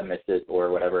 okay, I guess I missed it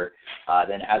or whatever.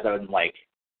 Then as I was like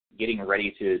getting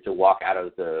ready to walk out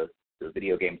of the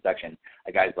video game section,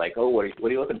 a guy's like, oh, what are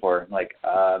you looking for? I'm like,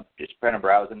 just kind of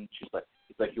browsing. He's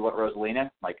like, you want Rosalina? I'm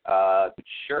like,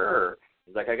 sure.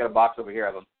 He's like, I got a box over here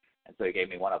of them. And so he gave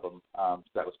me one of them. So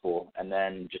that was cool. And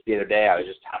then just the other day, I was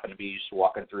just happened to be just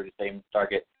walking through the same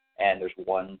Target, and there's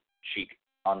one Sheik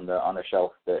on the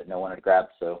shelf that no one had grabbed.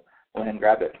 So I went and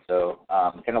grabbed it. So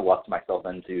kind of lucked myself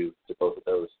into both of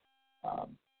those.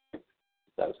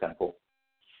 That was kind of cool.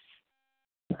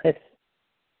 Nice.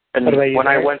 And when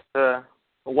I went to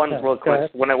real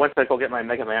quick, when I went to go get my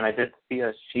Mega Man, I did see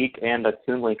a Sheik and a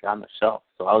Toon Link on the shelf,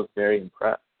 so I was very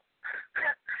impressed.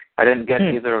 I didn't get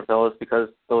either of those because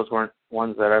those weren't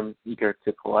ones that I'm eager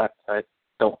to collect. I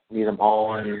don't need them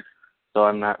all, and so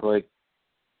I'm not really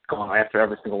going after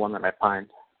every single one that I find.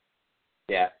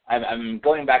 Yeah, I'm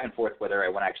going back and forth whether I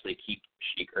want to actually keep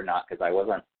Sheik or not, because I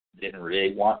didn't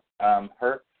really want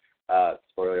her.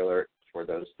 Spoiler alert for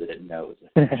those that didn't know, it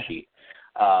was a Sheik.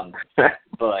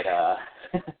 But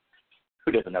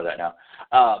who doesn't know that now?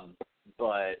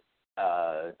 But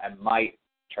I might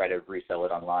try to resell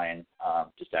it online,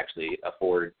 just to actually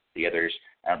afford the others.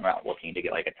 I'm not looking to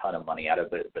get like a ton of money out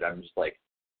of it, but I'm just like,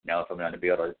 if I'm going to be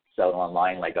able to sell it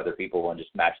online like other people and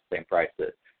just match the same price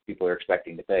that people are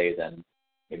expecting to pay, then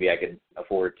maybe I could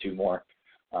afford two more.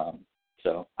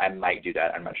 So I might do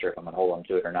that. I'm not sure if I'm going to hold on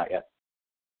to it or not yet.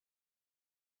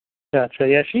 Gotcha.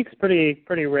 Yeah, Sheik's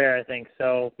pretty rare, I think.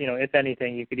 So, if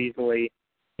anything, you could easily,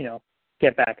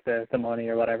 get back the money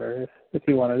or whatever if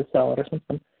you wanted to sell it or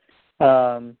something.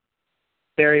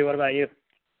 Barry, what about you?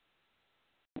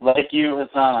 Like you,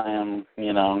 Hassan, I am,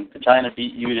 trying to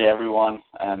beat you to everyone,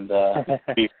 and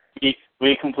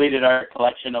we completed our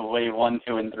collection of Wave 1,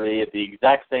 2, and 3 at the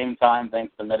exact same time,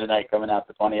 thanks to Midnight coming out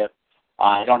the 20th.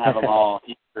 I don't have them all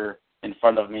here in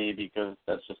front of me because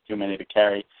that's just too many to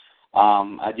carry.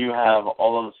 I do have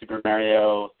all of the Super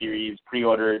Mario series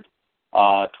pre-ordered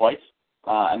twice,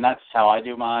 and that's how I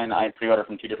do mine. I pre-order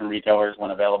from two different retailers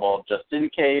when available, just in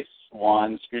case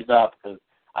one screws up, because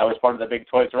I was part of the big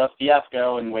Toys R Us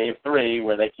fiasco in Wave 3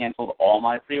 where they canceled all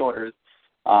my pre-orders,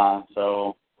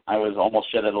 so I was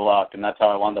almost shit out of luck, and that's how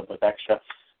I wound up with extra.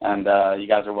 And you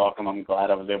guys are welcome. I'm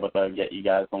glad I was able to get you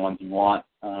guys the ones you want,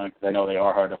 because I know they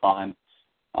are hard to find.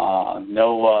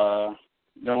 No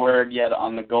word yet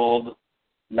on the gold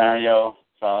Mario,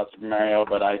 Super Mario,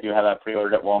 but I do have that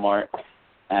pre-ordered at Walmart,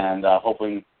 and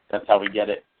hopefully that's how we get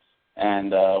it.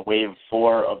 And Wave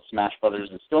 4 of Smash Brothers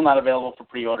is still not available for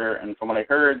pre-order, and from what I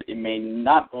heard, it may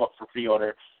not go up for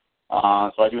pre-order.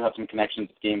 So I do have some connections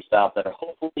to GameStop that are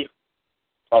hopefully,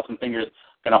 cross some fingers,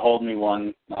 going to hold me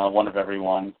one of every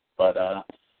one, but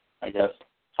I guess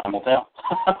time will tell.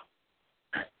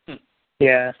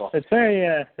 Yeah, it's very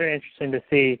interesting to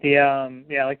see.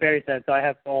 Like Barry said, so I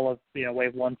have all of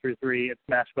Wave 1 through 3 at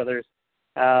Smash Brothers,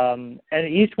 and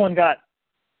each one got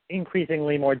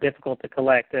increasingly more difficult to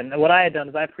collect. And what I had done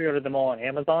is I pre-ordered them all on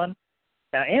Amazon.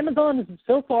 Now Amazon has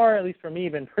so far, at least for me,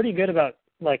 been pretty good about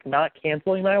like not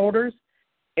canceling my orders.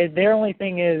 Their only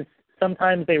thing is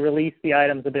sometimes they release the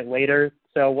items a bit later.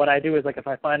 So what I do is like if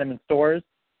I find them in stores,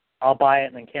 I'll buy it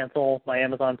and then cancel my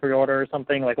Amazon pre-order or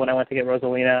something. Like when I went to get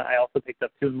Rosalina, I also picked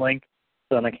up Toon Link,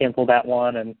 so then I canceled that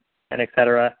one and et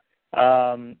cetera.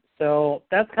 So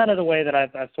that's kind of the way that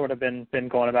I've sort of been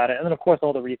going about it. And then, of course,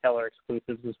 all the retailer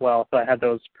exclusives as well. So I had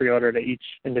those pre-ordered at each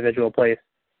individual place.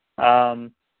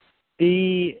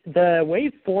 The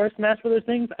Wave 4 Smash Brothers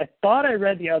things, I thought I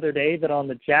read the other day that on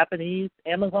the Japanese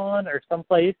Amazon or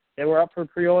someplace they were up for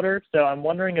pre-order. So I'm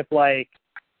wondering if, like,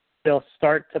 they'll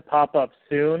start to pop up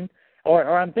soon.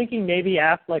 Or I'm thinking maybe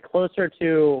after, like, closer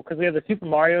to, because we have the Super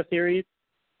Mario series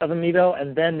of Amiibo,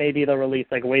 and then maybe they'll release,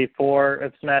 like, Wave 4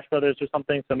 of Smash Brothers or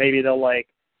something. So maybe they'll, like,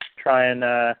 try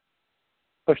and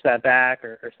push that back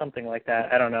or something like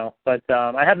that. I don't know. But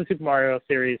I have the Super Mario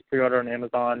series pre-ordered on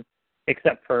Amazon,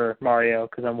 except for Mario,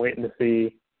 because I'm waiting to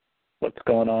see what's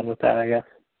going on with that, I guess.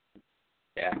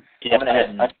 Yeah. I went ahead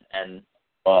and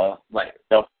like,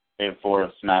 they'll Wave 4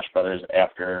 of Smash Brothers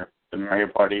after the Mario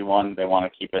Party one. They want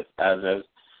to keep it as is.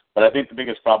 But I think the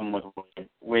biggest problem with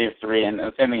Wave 3, and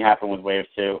the same thing happened with Wave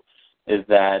 2, is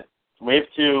that Wave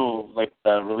 2, like,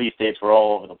 the release dates were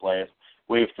all over the place.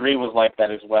 Wave 3 was like that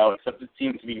as well, except it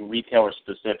seemed to be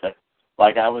retailer-specific.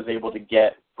 Like, I was able to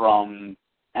get from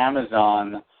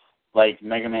Amazon, like,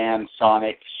 Mega Man,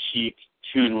 Sonic, Sheik,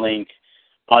 Toon Link,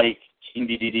 Ike, King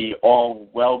DDD, all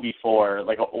well before,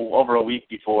 like, over a week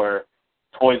before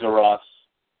Toys R Us,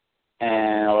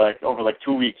 and, like, over, like,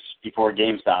 2 weeks before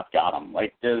GameStop got them.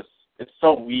 Like, it's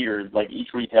so weird. Like,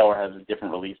 each retailer has a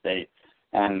different release date,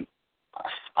 and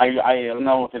I don't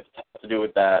know if it has to do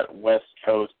with that West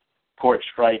Coast port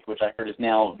strike, which I heard is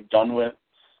now done with.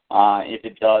 If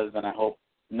it does, then I hope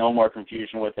no more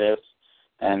confusion with this.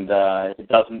 And if it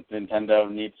doesn't, Nintendo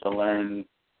needs to learn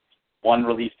one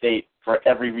release date for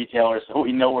every retailer so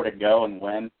we know where to go and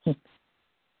when.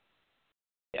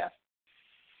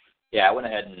 Yeah, I went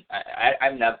ahead and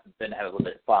I've never been able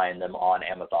to find them on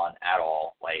Amazon at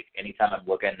all. Like, anytime I'm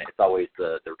looking, it's always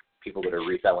the people that are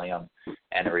reselling them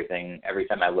and everything. Every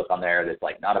time I look on there, it's,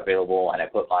 like, not available, and I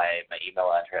put my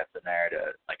email address in there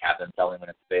to, like, have them tell me when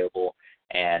it's available.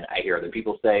 And I hear other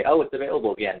people say, oh, it's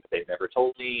available again, but they've never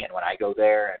told me. And when I go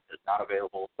there, it's not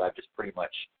available. So I've just pretty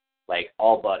much, like,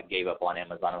 all but gave up on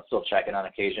Amazon. I'm still checking on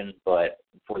occasion, but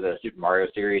for the Super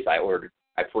Mario series, I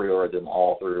pre-ordered them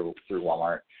all through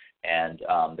Walmart. And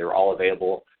they were all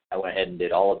available. I went ahead and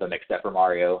did all of them except for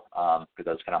Mario because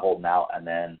I was kind of holding out. And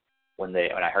then when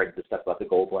I heard the stuff about the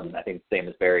gold one, I think same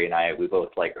as Barry and I, we both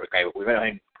like, okay, we're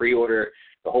going to pre-order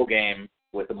the whole game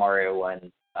with the Mario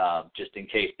one just in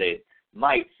case they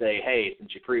might say, hey,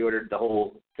 since you pre-ordered the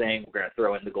whole thing, we're going to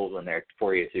throw in the gold one there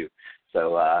for you too.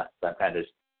 So I'm kind of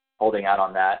just holding out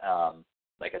on that.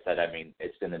 Like I said, I mean,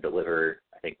 it's going to deliver,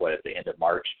 I think, at the end of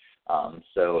March.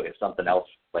 So if something else,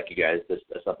 like you guys,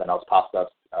 if something else pops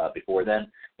up before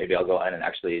then, maybe I'll go ahead and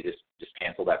actually just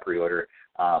cancel that pre-order.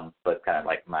 But kind of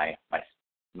like my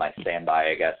standby,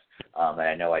 I guess. And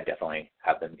I know I definitely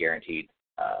have them guaranteed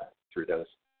through those.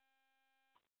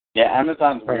 Yeah,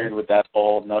 Amazon's weird with that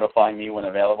whole notifying me when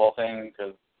available thing,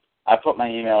 because I put my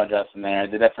email address in there. I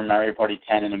did that for Mario Party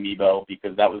 10 and Amiibo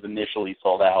because that was initially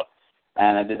sold out.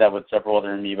 And I did that with several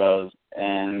other Amiibos,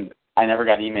 and I never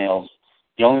got emails.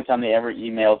 The only time they ever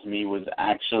emailed me was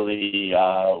actually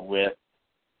with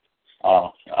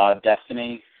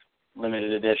Destiny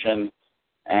Limited Edition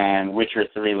and Witcher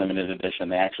 3 Limited Edition.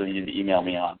 They actually used to email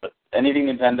me on. But anything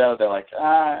Nintendo, they're like,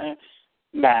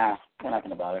 nah, we're not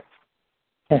going to bother.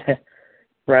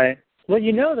 Right. Well,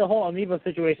 the whole Amiibo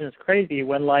situation is crazy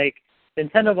when, like,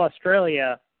 Nintendo of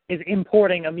Australia is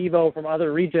importing Amiibo from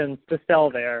other regions to sell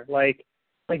there. Like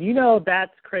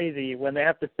that's crazy when they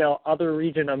have to sell other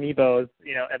region Amiibos,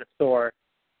 at a store.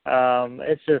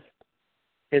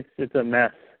 It's a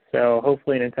mess. So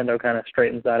hopefully Nintendo kind of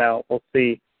straightens that out. We'll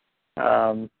see.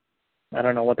 I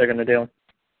don't know what they're going to do.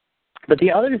 But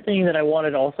the other thing that I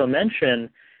wanted to also mention,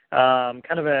 kind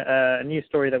of a news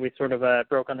story that we sort of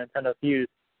broke on Nintendo Fuse,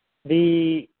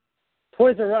 the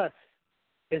Toys R Us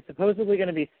is supposedly going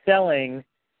to be selling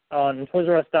on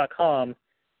ToysRUs.com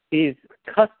these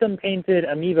custom-painted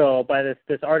Amiibo by this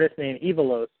artist named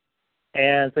Evilos.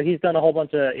 And so he's done a whole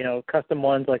bunch of, custom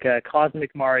ones like a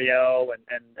Cosmic Mario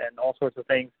and all sorts of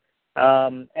things.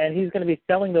 And he's going to be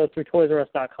selling those through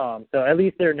ToysRUs.com. So at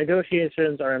least their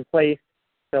negotiations are in place.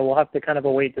 So we'll have to kind of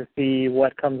wait to see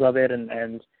what comes of it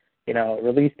and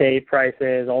release date,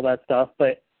 prices, all that stuff.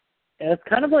 But it's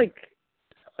kind of like,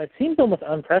 it seems almost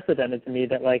unprecedented to me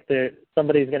that, like,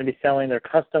 somebody's going to be selling their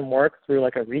custom work through,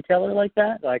 like, a retailer like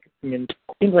that. Like, I mean, it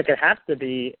seems like it has to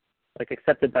be, like,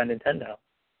 accepted by Nintendo.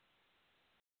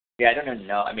 Yeah, I don't even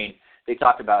know. I mean, they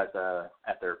talked about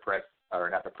at their press,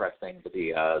 or not the press thing, but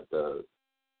the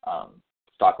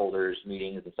stockholders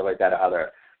meetings and stuff like that, how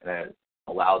they're going to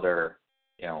allow their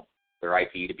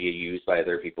IP to be used by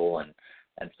other people and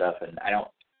stuff. And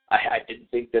I didn't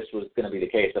think this was going to be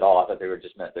the case at all. I thought they were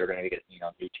going to get new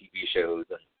TV shows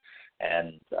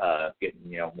and get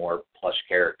more plush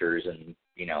characters and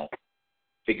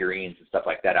figurines and stuff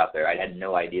like that out there. I had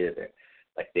no idea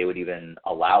that they would even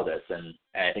allow this. And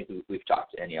I think we've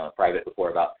talked in private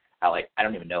before about how I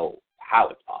don't even know how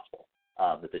it's possible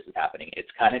that this is happening. It's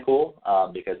kind of cool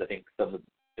because I think some of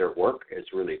their work is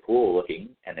really cool looking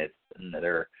and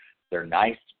they're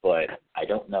nice, but I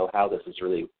don't know how this is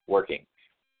really working.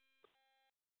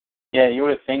 Yeah, you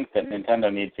would think that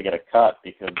Nintendo needs to get a cut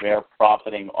because they're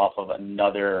profiting off of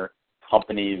another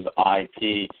company's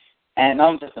IP. And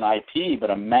not just an IP, but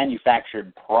a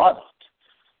manufactured product.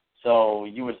 So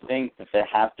you would think that there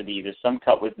has to be either some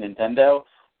cut with Nintendo,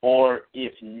 or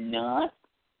if not,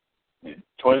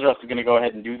 Toys R Us is going to go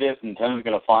ahead and do this. Nintendo's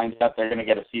going to find out. They're going to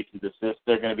get a cease and desist.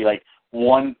 They're going to be like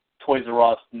one Toys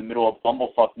R Us in the middle of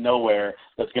bumblefuck nowhere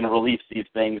that's going to release these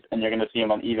things, and you're going to see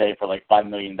them on eBay for like $5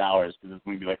 million because there's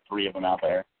going to be like 3 of them out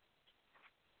there.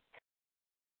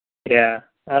 Yeah,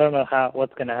 I don't know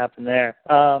what's going to happen there.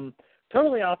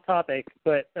 Totally off topic,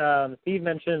 but Steve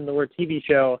mentioned the word TV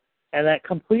show, and that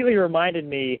completely reminded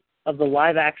me of the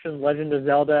live-action Legend of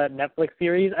Zelda Netflix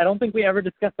series. I don't think we ever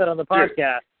discussed that on the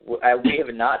podcast. Sure. We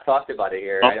have not talked about it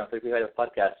here. I don't think we've had a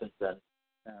podcast since then.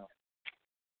 No.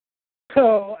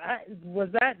 So I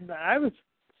was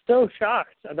so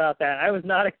shocked about that. I was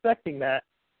not expecting that.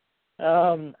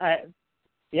 What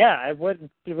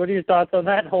are your thoughts on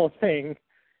that whole thing?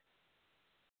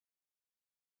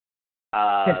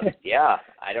 Yeah,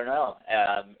 I don't know.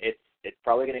 It's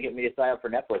probably going to get me to sign up for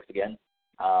Netflix again.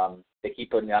 They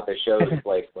keep putting out their shows,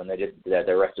 like when they did the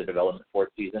Arrested Development 4th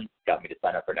season, got me to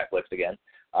sign up for Netflix again.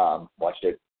 Watched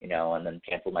it, and then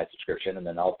canceled my subscription, and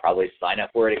then I'll probably sign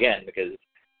up for it again because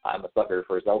I'm a sucker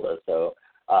for Zelda. So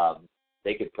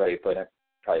they could probably put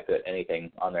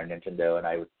anything on their Nintendo, and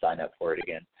I would sign up for it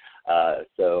again. I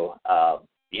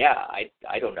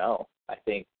don't know. I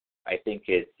think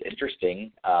it's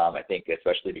interesting. I think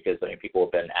especially because people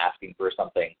have been asking for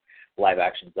something live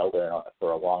action Zelda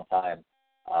for a long time,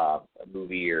 a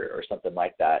movie or something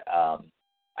like that. I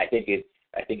think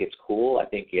it's cool. I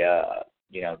think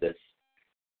this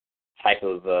type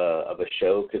of a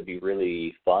show could be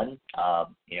really fun.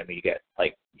 You get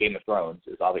like Game of Thrones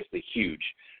is obviously huge.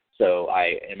 So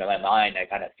in my mind, I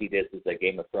kind of see this as a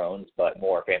Game of Thrones, but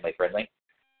more family friendly.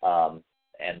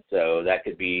 And so that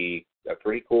could be a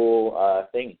pretty cool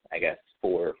thing, I guess,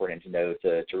 for Nintendo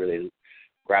to really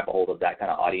grab a hold of that kind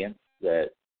of audience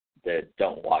that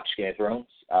don't watch Game of Thrones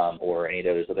or any of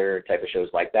those other type of shows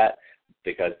like that,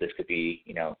 because this could be,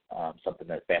 something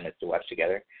that families to watch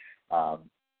together.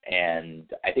 And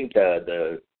I think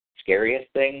the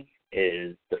scariest thing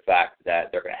is the fact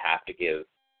that they're going to have to give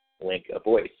Link a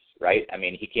voice, right? I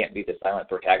mean, he can't be the silent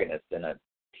protagonist in a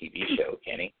TV show,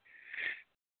 can he?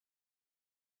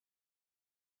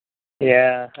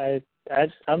 Yeah,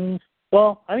 I'm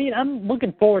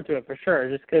looking forward to it for sure,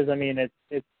 just because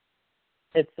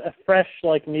it's a fresh,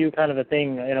 like, new kind of a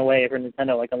thing in a way for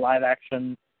Nintendo, like a live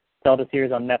action Zelda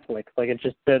series on Netflix. Like, it's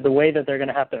just the way that they're going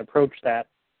to have to approach that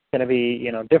is going to be,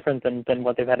 different than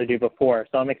what they've had to do before.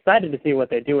 So I'm excited to see what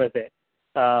they do with it.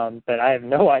 But I have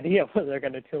no idea what they're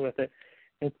going to do with it.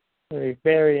 It's very,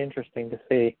 very interesting to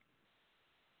see.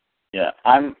 Yeah,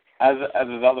 I'm as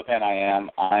a Zelda fan. I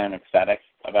am ecstatic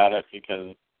about it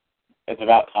because it's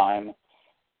about time.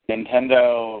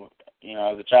 Nintendo,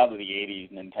 as a child of the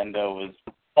 '80s, Nintendo was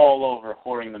all over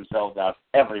whoring themselves out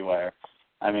everywhere.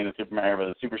 I mean, the Super Mario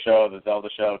Bros. Super Show, the Zelda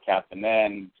Show, Captain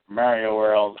N, Super Mario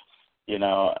World, and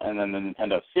then the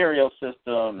Nintendo Serial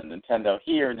System, and Nintendo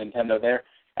here, Nintendo there,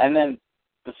 and then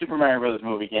the Super Mario Bros.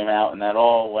 Movie came out, and that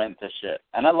all went to shit.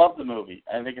 And I love the movie.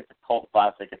 I think it's a cult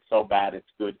classic. It's so bad, it's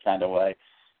good kind of way.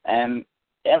 And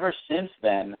ever since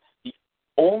then, the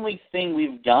only thing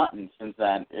we've gotten since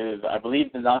then is, I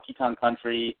believe, the Donkey Kong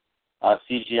Country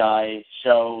CGI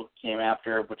show came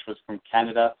after, which was from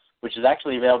Canada, which is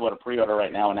actually available at a pre-order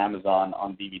right now on Amazon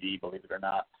on DVD, believe it or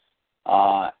not.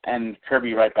 And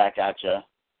Kirby Right Back at You.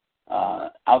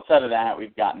 Outside of that,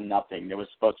 we've gotten nothing. There was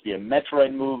supposed to be a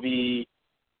Metroid movie,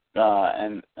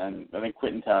 and I think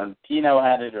Quentin Tarantino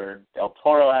had it, or Del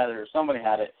Toro had it, or somebody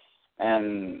had it,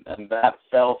 and that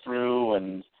fell through.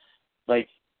 And like,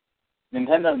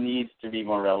 Nintendo needs to be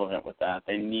more relevant with that.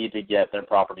 They need to get their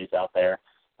properties out there.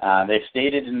 They've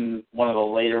stated in one of the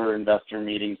later investor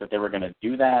meetings that they were going to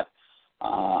do that.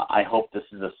 I hope this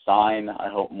is a sign. I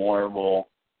hope more will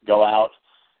go out,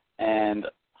 and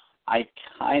I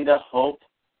kind of hope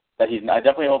that I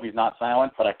definitely hope he's not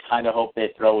silent, but I kind of hope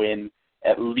they throw in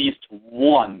at least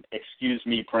one "excuse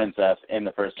me, princess" in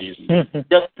the first season.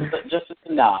 just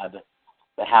a nod.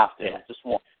 They have to. Yeah. Just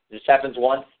one. If this happens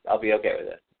once, I'll be okay with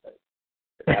it. But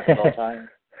if it happens all the time,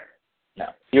 no.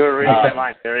 You were reading my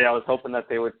mind, Terry. I was hoping that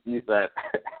they would use that.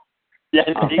 Yeah,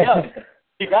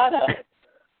 you gotta.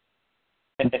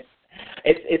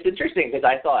 It's interesting because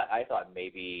I thought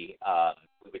maybe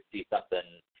we would see something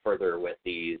further with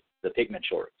the Pigment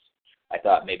shorts. I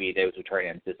thought maybe they would turn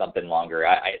into something longer.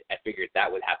 I figured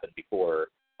that would happen before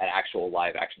an actual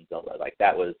live action Zelda. Like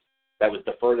that was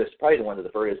the furthest, probably one of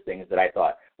the furthest things that I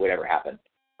thought would ever happen,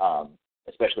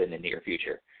 especially in the near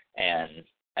future. And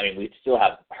I mean, we still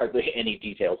have hardly any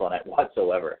details on it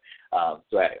whatsoever.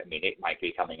 So I mean, it might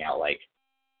be coming out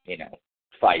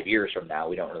 5 years from now.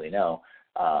 We don't really know.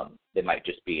 They might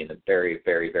just be in the very,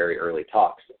 very, very early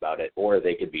talks about it, or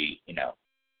they could be,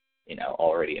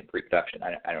 already in pre-production.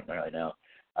 I don't really know.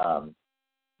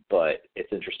 But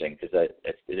it's interesting because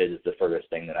it is the furthest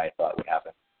thing that I thought would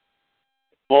happen.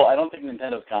 Well, I don't think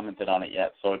Nintendo's commented on it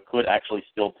yet, so it could actually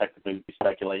still technically be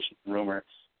speculation, rumor.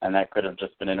 and that could have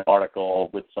just been an article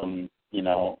with some,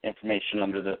 information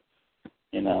under the,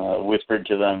 whispered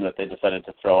to them that they decided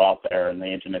to throw out there, and the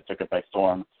internet took it by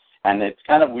storm. And it's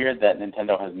kind of weird that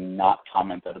Nintendo has not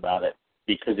commented about it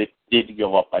because it did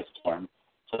go up by storm.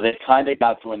 So they kind of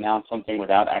got to announce something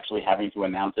without actually having to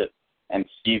announce it and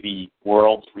see the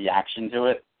world's reaction to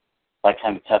it, like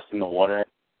kind of testing the water,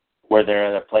 where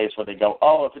they're at a place where they go,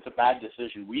 oh, if it's a bad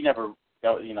decision, we never,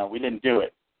 we didn't do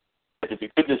it. If it's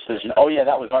a good decision, oh yeah,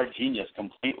 that was our genius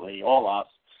completely, all us,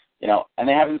 and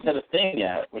they haven't said a thing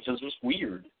yet, which is just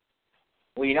weird.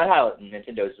 Well, you know how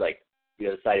Nintendo's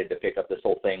decided to pick up this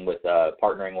whole thing with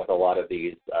partnering with a lot of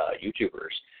these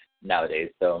YouTubers nowadays.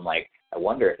 So I'm like, I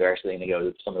wonder if they're actually going to go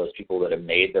to some of those people that have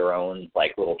made their own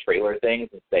little trailer things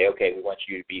and say, okay, we want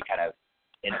you to be kind of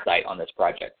insight on this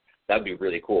project. That would be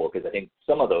really cool because I think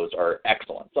some of those are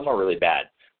excellent. Some are really bad,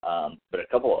 but a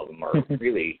couple of them are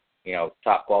really,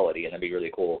 top quality, and that'd be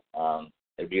really cool.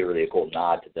 It'd be a really cool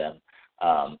nod to them.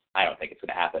 I don't think it's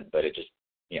going to happen, but it just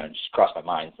crossed my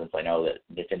mind since I know that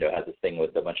Nintendo has this thing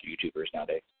with a bunch of YouTubers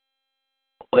nowadays.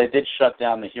 Well, they did shut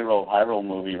down the Hero of Hyrule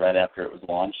movie right after it was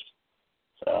launched,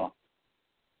 so.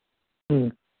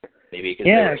 Maybe because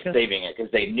they were saving it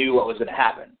because they knew what was going to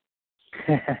happen.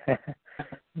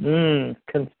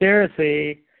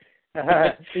 Conspiracy.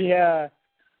 Yeah.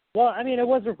 Well, I mean, it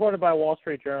was reported by Wall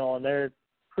Street Journal, and they're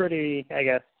pretty, I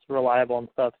guess, reliable and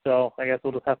stuff. So I guess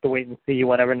we'll just have to wait and see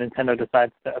whenever Nintendo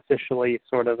decides to officially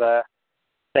sort of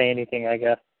say anything, I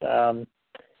guess.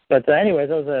 But anyways,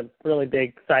 that was a really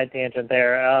big side tangent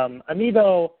there.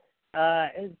 Amiibo.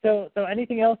 So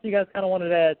anything else you guys kind of wanted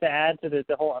to add to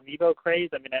the whole Amiibo craze?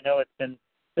 I mean, I know it's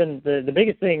been the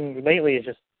biggest thing lately is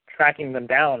just tracking them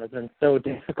down has been so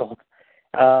difficult.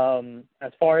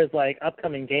 As far as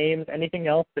upcoming games, anything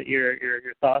else that your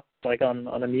thoughts on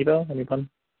Amiibo? Anyone?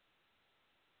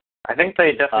 I think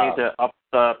they definitely need to up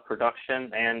the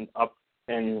production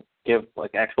and give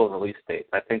actual release dates.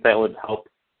 I think that would help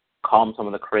calm some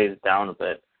of the craze down a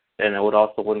bit, and it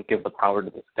wouldn't give the power to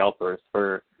the scalpers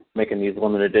for making these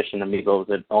limited edition Amiibos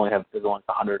that there's only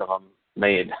 100 of them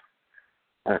made.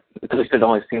 At least it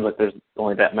only seems like there's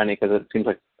only that many because it seems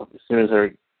like as soon as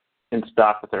they're in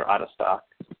stock, that they're out of stock.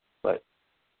 But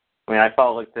I mean, I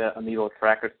follow the Amiibo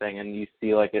tracker thing, and you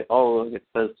see it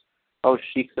says, oh,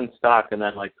 Sheik's in stock, and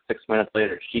then 6 minutes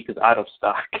later, Sheik is out of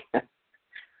stock.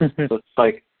 So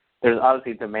it's there's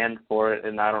obviously demand for it,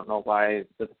 and I don't know why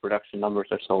the production numbers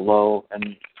are so low.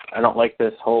 And I don't like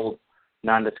this whole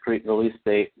non-discrete release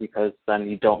date because then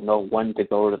you don't know when to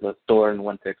go to the store and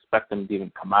when to expect them to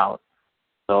even come out.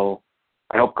 So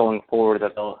I hope going forward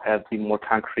that they'll have the more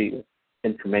concrete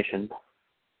information.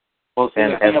 Well, see,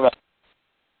 the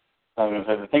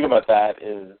thing about that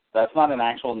is that's not an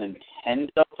actual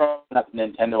Nintendo program, that's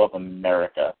Nintendo of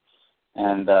America.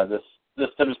 And this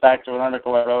stems back to an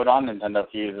article I wrote on Nintendo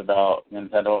Fuse about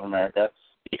Nintendo of America,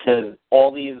 because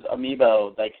all these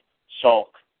Amiibo, like Shulk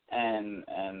and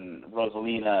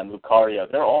Rosalina and Lucario,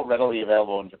 they're all readily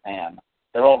available in Japan.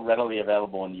 They're all readily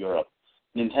available in Europe.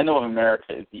 Nintendo of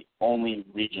America is the only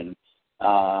region.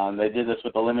 They did this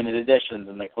with the limited editions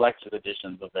and the collector's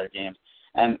editions of their games.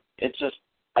 And it's just,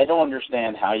 I don't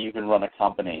understand how you can run a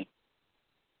company,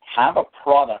 have a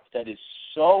product that is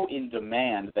so in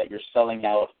demand that you're selling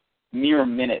out mere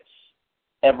minutes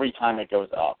every time it goes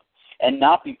up, and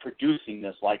not be producing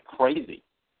this like crazy.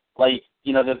 Like,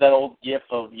 you know, there's that old gif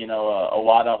of, you know,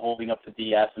 Iwata holding up the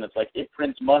DS, and it's like, it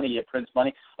prints money, it prints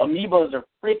money. Amiibos are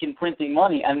freaking printing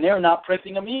money, and they're not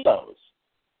printing Amiibos.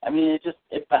 I mean,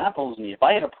 it baffles me. If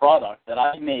I had a product that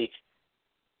I make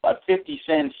at 50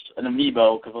 cents an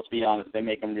Amiibo, because let's be honest, they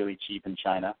make them really cheap in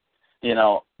China, you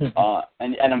know,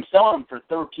 and I'm selling them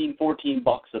for $13-14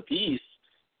 a piece,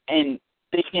 and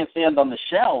they can't stand on the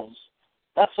shelves.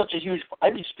 That's such a huge.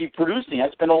 I'd just be producing.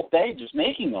 I'd spend all day just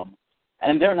making them,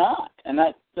 and they're not. And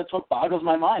that's what boggles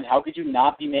my mind. How could you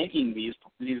not be making these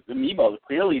Amiibos?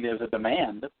 Clearly, there's a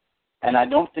demand, and I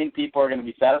don't think people are going to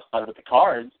be satisfied with the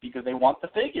cards because they want the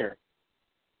figure.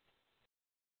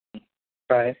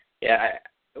 Right. Yeah.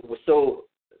 So,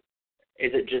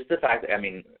 is it just the fact that, I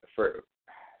mean, because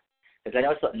I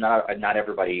know not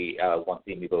everybody wants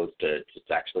the Amiibos to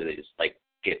just actually just like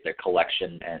get their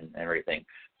collection and everything.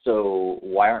 So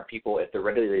why aren't people, if they're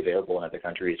readily available in other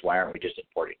countries, why aren't we just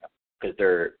importing them? Because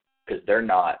they're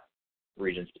not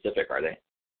region specific, are they?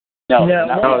 No.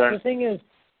 The thing is,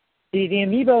 the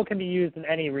Amiibo can be used in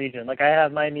any region. Like I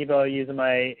have my Amiibo used in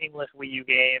my English Wii U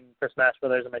game for Smash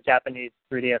Brothers and my Japanese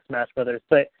 3DS Smash Brothers.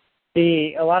 But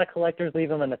a lot of collectors leave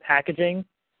them in the packaging,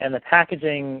 and the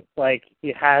packaging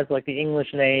it has the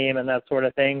English name and that sort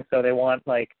of thing. So they want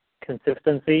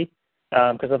consistency.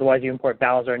 because otherwise you import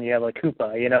Bowser and you have like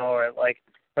Koopa,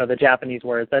 or the Japanese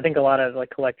words. I think a lot of like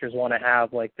collectors want to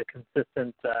have like the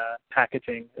consistent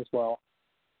packaging as well.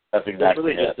 That's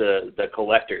exactly it's really just the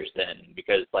collectors then,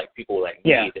 because like people like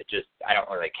me that just I don't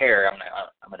really care. I'm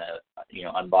gonna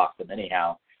unbox them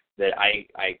anyhow. That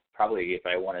I probably if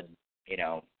I wanted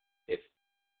if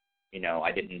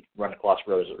I didn't run across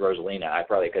Rosalina, I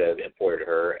probably could have imported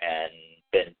her and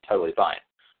been totally fine.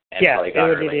 And probably got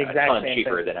her like a ton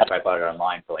cheaper than if I bought it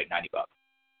online for like $90.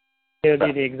 It would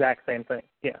be the exact same thing.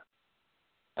 Yeah.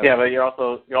 Okay. Yeah, but you'll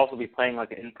also be paying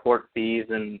like import fees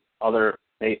and other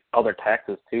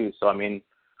taxes too. So I mean,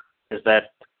 is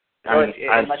that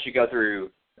unless you go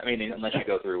through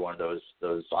one of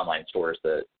those online stores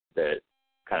that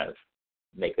kind of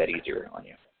make that easier on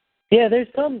you. Yeah, there's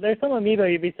some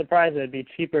Amiibo you'd be surprised it'd be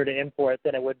cheaper to import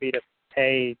than it would be to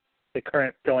pay the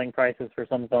current going prices for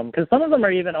some of them, because some of them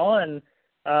are even on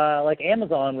like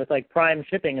Amazon with like Prime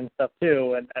shipping and stuff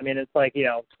too, and I mean it's like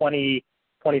 $20-$25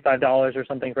 or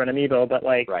something for an Amiibo, but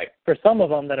like for some of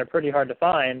them that are pretty hard to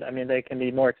find, I mean they can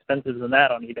be more expensive than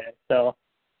that on eBay. So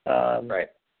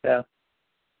yeah.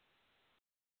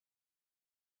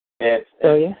 It's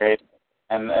great,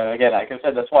 and again, like I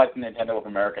said, that's why it's a Nintendo of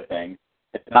America thing.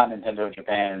 It's not Nintendo of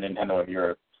Japan or Nintendo of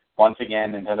Europe. Once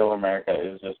again, Nintendo of America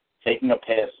is just taking a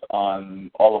piss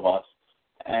on all of us,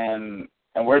 and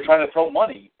we're trying to throw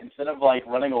money instead of like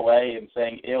running away and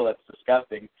saying, "Ew, that's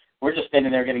disgusting." We're just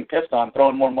standing there getting pissed on,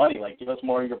 throwing more money. Like, give us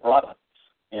more of your product,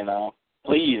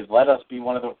 Please let us be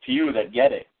one of the few that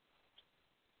get it.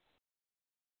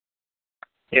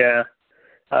 Yeah,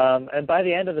 and by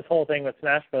the end of this whole thing with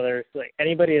Smash Brothers, like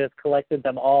anybody that's collected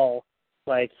them all,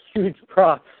 like huge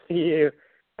props to you.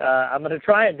 I'm gonna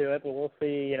try and do it, but we'll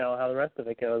see, how the rest of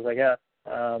it goes, I guess.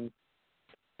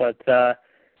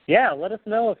 Yeah, let us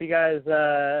know if you guys,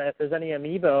 if there's any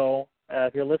Amiibo,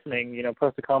 if you're listening,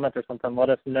 post a comment or something. Let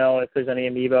us know if there's any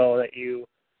Amiibo that you've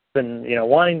been,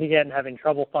 wanting to get and having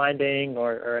trouble finding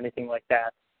or anything like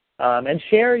that. And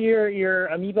share your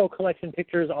Amiibo collection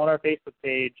pictures on our Facebook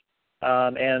page,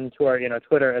 and to our,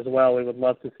 Twitter as well. We would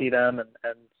love to see them, and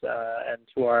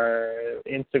to our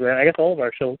Instagram. I guess all of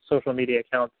our social media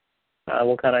accounts.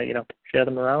 We'll kind of, share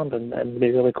them around, and it'd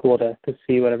be really cool to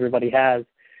see what everybody has.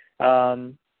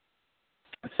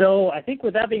 So I think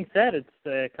with that being said, it's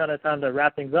kind of time to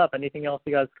wrap things up. Anything else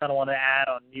you guys kind of want to add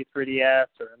on new 3DS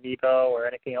or Amiibo or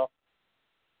anything else?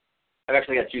 I've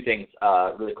actually got two things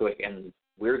really quick, and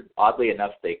oddly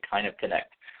enough, they kind of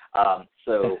connect.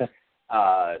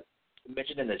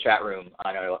 Mentioned in the chat room,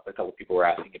 I know a couple people were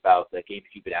asking about the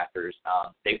GameCube adapters.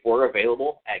 They were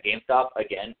available at GameStop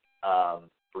again,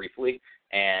 briefly,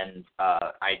 and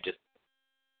I just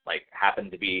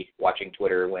happened to be watching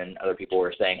Twitter when other people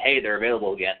were saying, hey, they're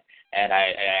available again, and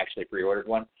I actually pre-ordered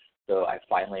one. So I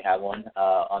finally have one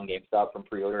on GameStop from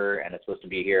pre-order, and it's supposed to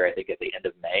be here, I think, at the end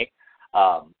of May.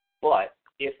 But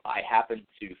if I happen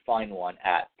to find one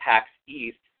at PAX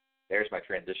East, there's my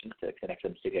transition to connect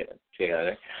them together,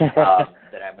 then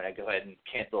I'm going to go ahead and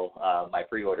cancel my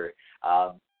pre-order.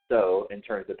 So in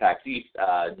terms of PAX East,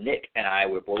 Nick and I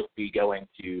will both be going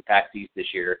to PAX East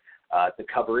this year to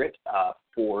cover it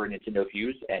for Nintendo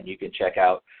Fuse, and you can check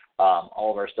out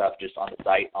all of our stuff just on the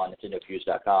site on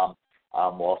nintendofuse.com.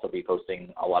 We'll also be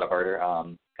posting a lot of our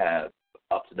kind of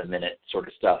up-to-the-minute sort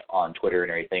of stuff on Twitter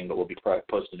and everything, but we'll be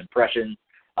posting impressions,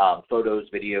 photos,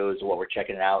 videos, what we're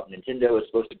checking out. Nintendo is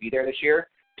supposed to be there this year,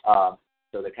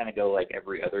 so they kind of go like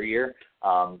every other year.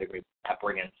 They're going to be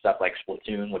bringing stuff like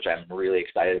Splatoon, which I'm really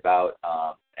excited about,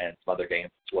 and some other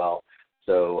games as well.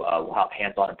 So we'll have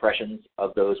hands-on impressions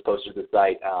of those posted to the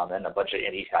site, and a bunch of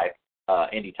indie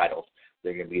titles.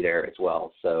 They're going to be there as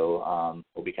well. So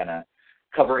we'll be kind of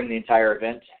covering the entire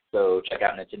event. So check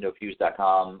out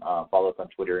nintendofuse.com, follow us on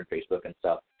Twitter and Facebook and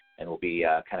stuff, and we'll be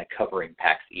kind of covering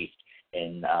PAX East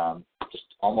in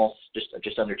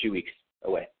just under 2 weeks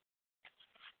away.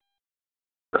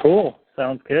 Cool.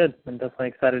 Sounds good. I'm definitely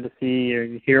excited to see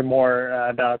or hear more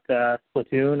about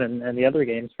Splatoon and the other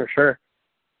games for sure.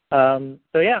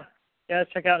 So yeah, guys,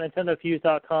 check out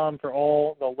nintendofuse.com for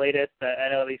all the latest. I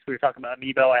know at least we were talking about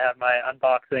Amiibo. I have my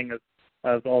unboxing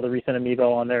of all the recent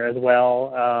Amiibo on there as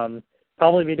well.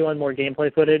 Probably be doing more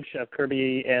gameplay footage of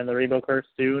Kirby and the Rainbow Curse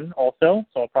soon also.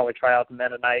 So I'll probably try out the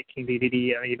Meta Knight, King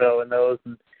DDD, Amiibo, and those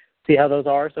and see how those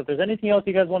are. So if there's anything else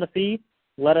you guys want to see,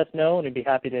 let us know, and we'd be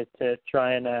happy to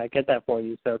try and get that for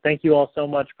you. So thank you all so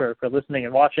much for listening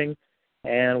and watching,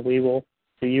 and we will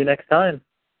see you next time.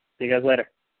 See you guys later.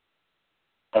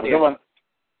 Have a good one.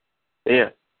 See ya.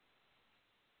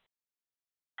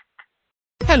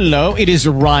 Hello, it is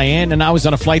Ryan, and I was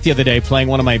on a flight the other day playing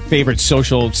one of my favorite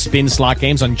social spin slot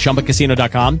games on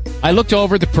ChumbaCasino.com. I looked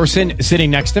over at the person sitting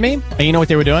next to me, and you know what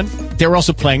they were doing? They were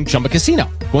also playing Chumba Casino.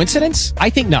 Coincidence? I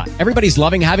think not. Everybody's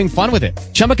loving having fun with it.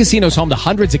 Chumba Casino is home to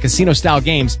hundreds of casino-style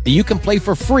games that you can play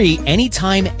for free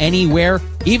anytime, anywhere,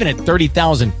 even at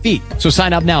 30,000 feet. So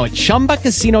sign up now at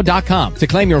ChumbaCasino.com to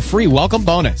claim your free welcome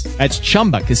bonus. That's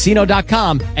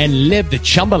ChumbaCasino.com and live the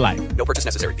Chumba life. No purchase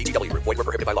necessary. VGW Group. Void where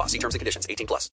prohibited by law. See terms and conditions. 18+.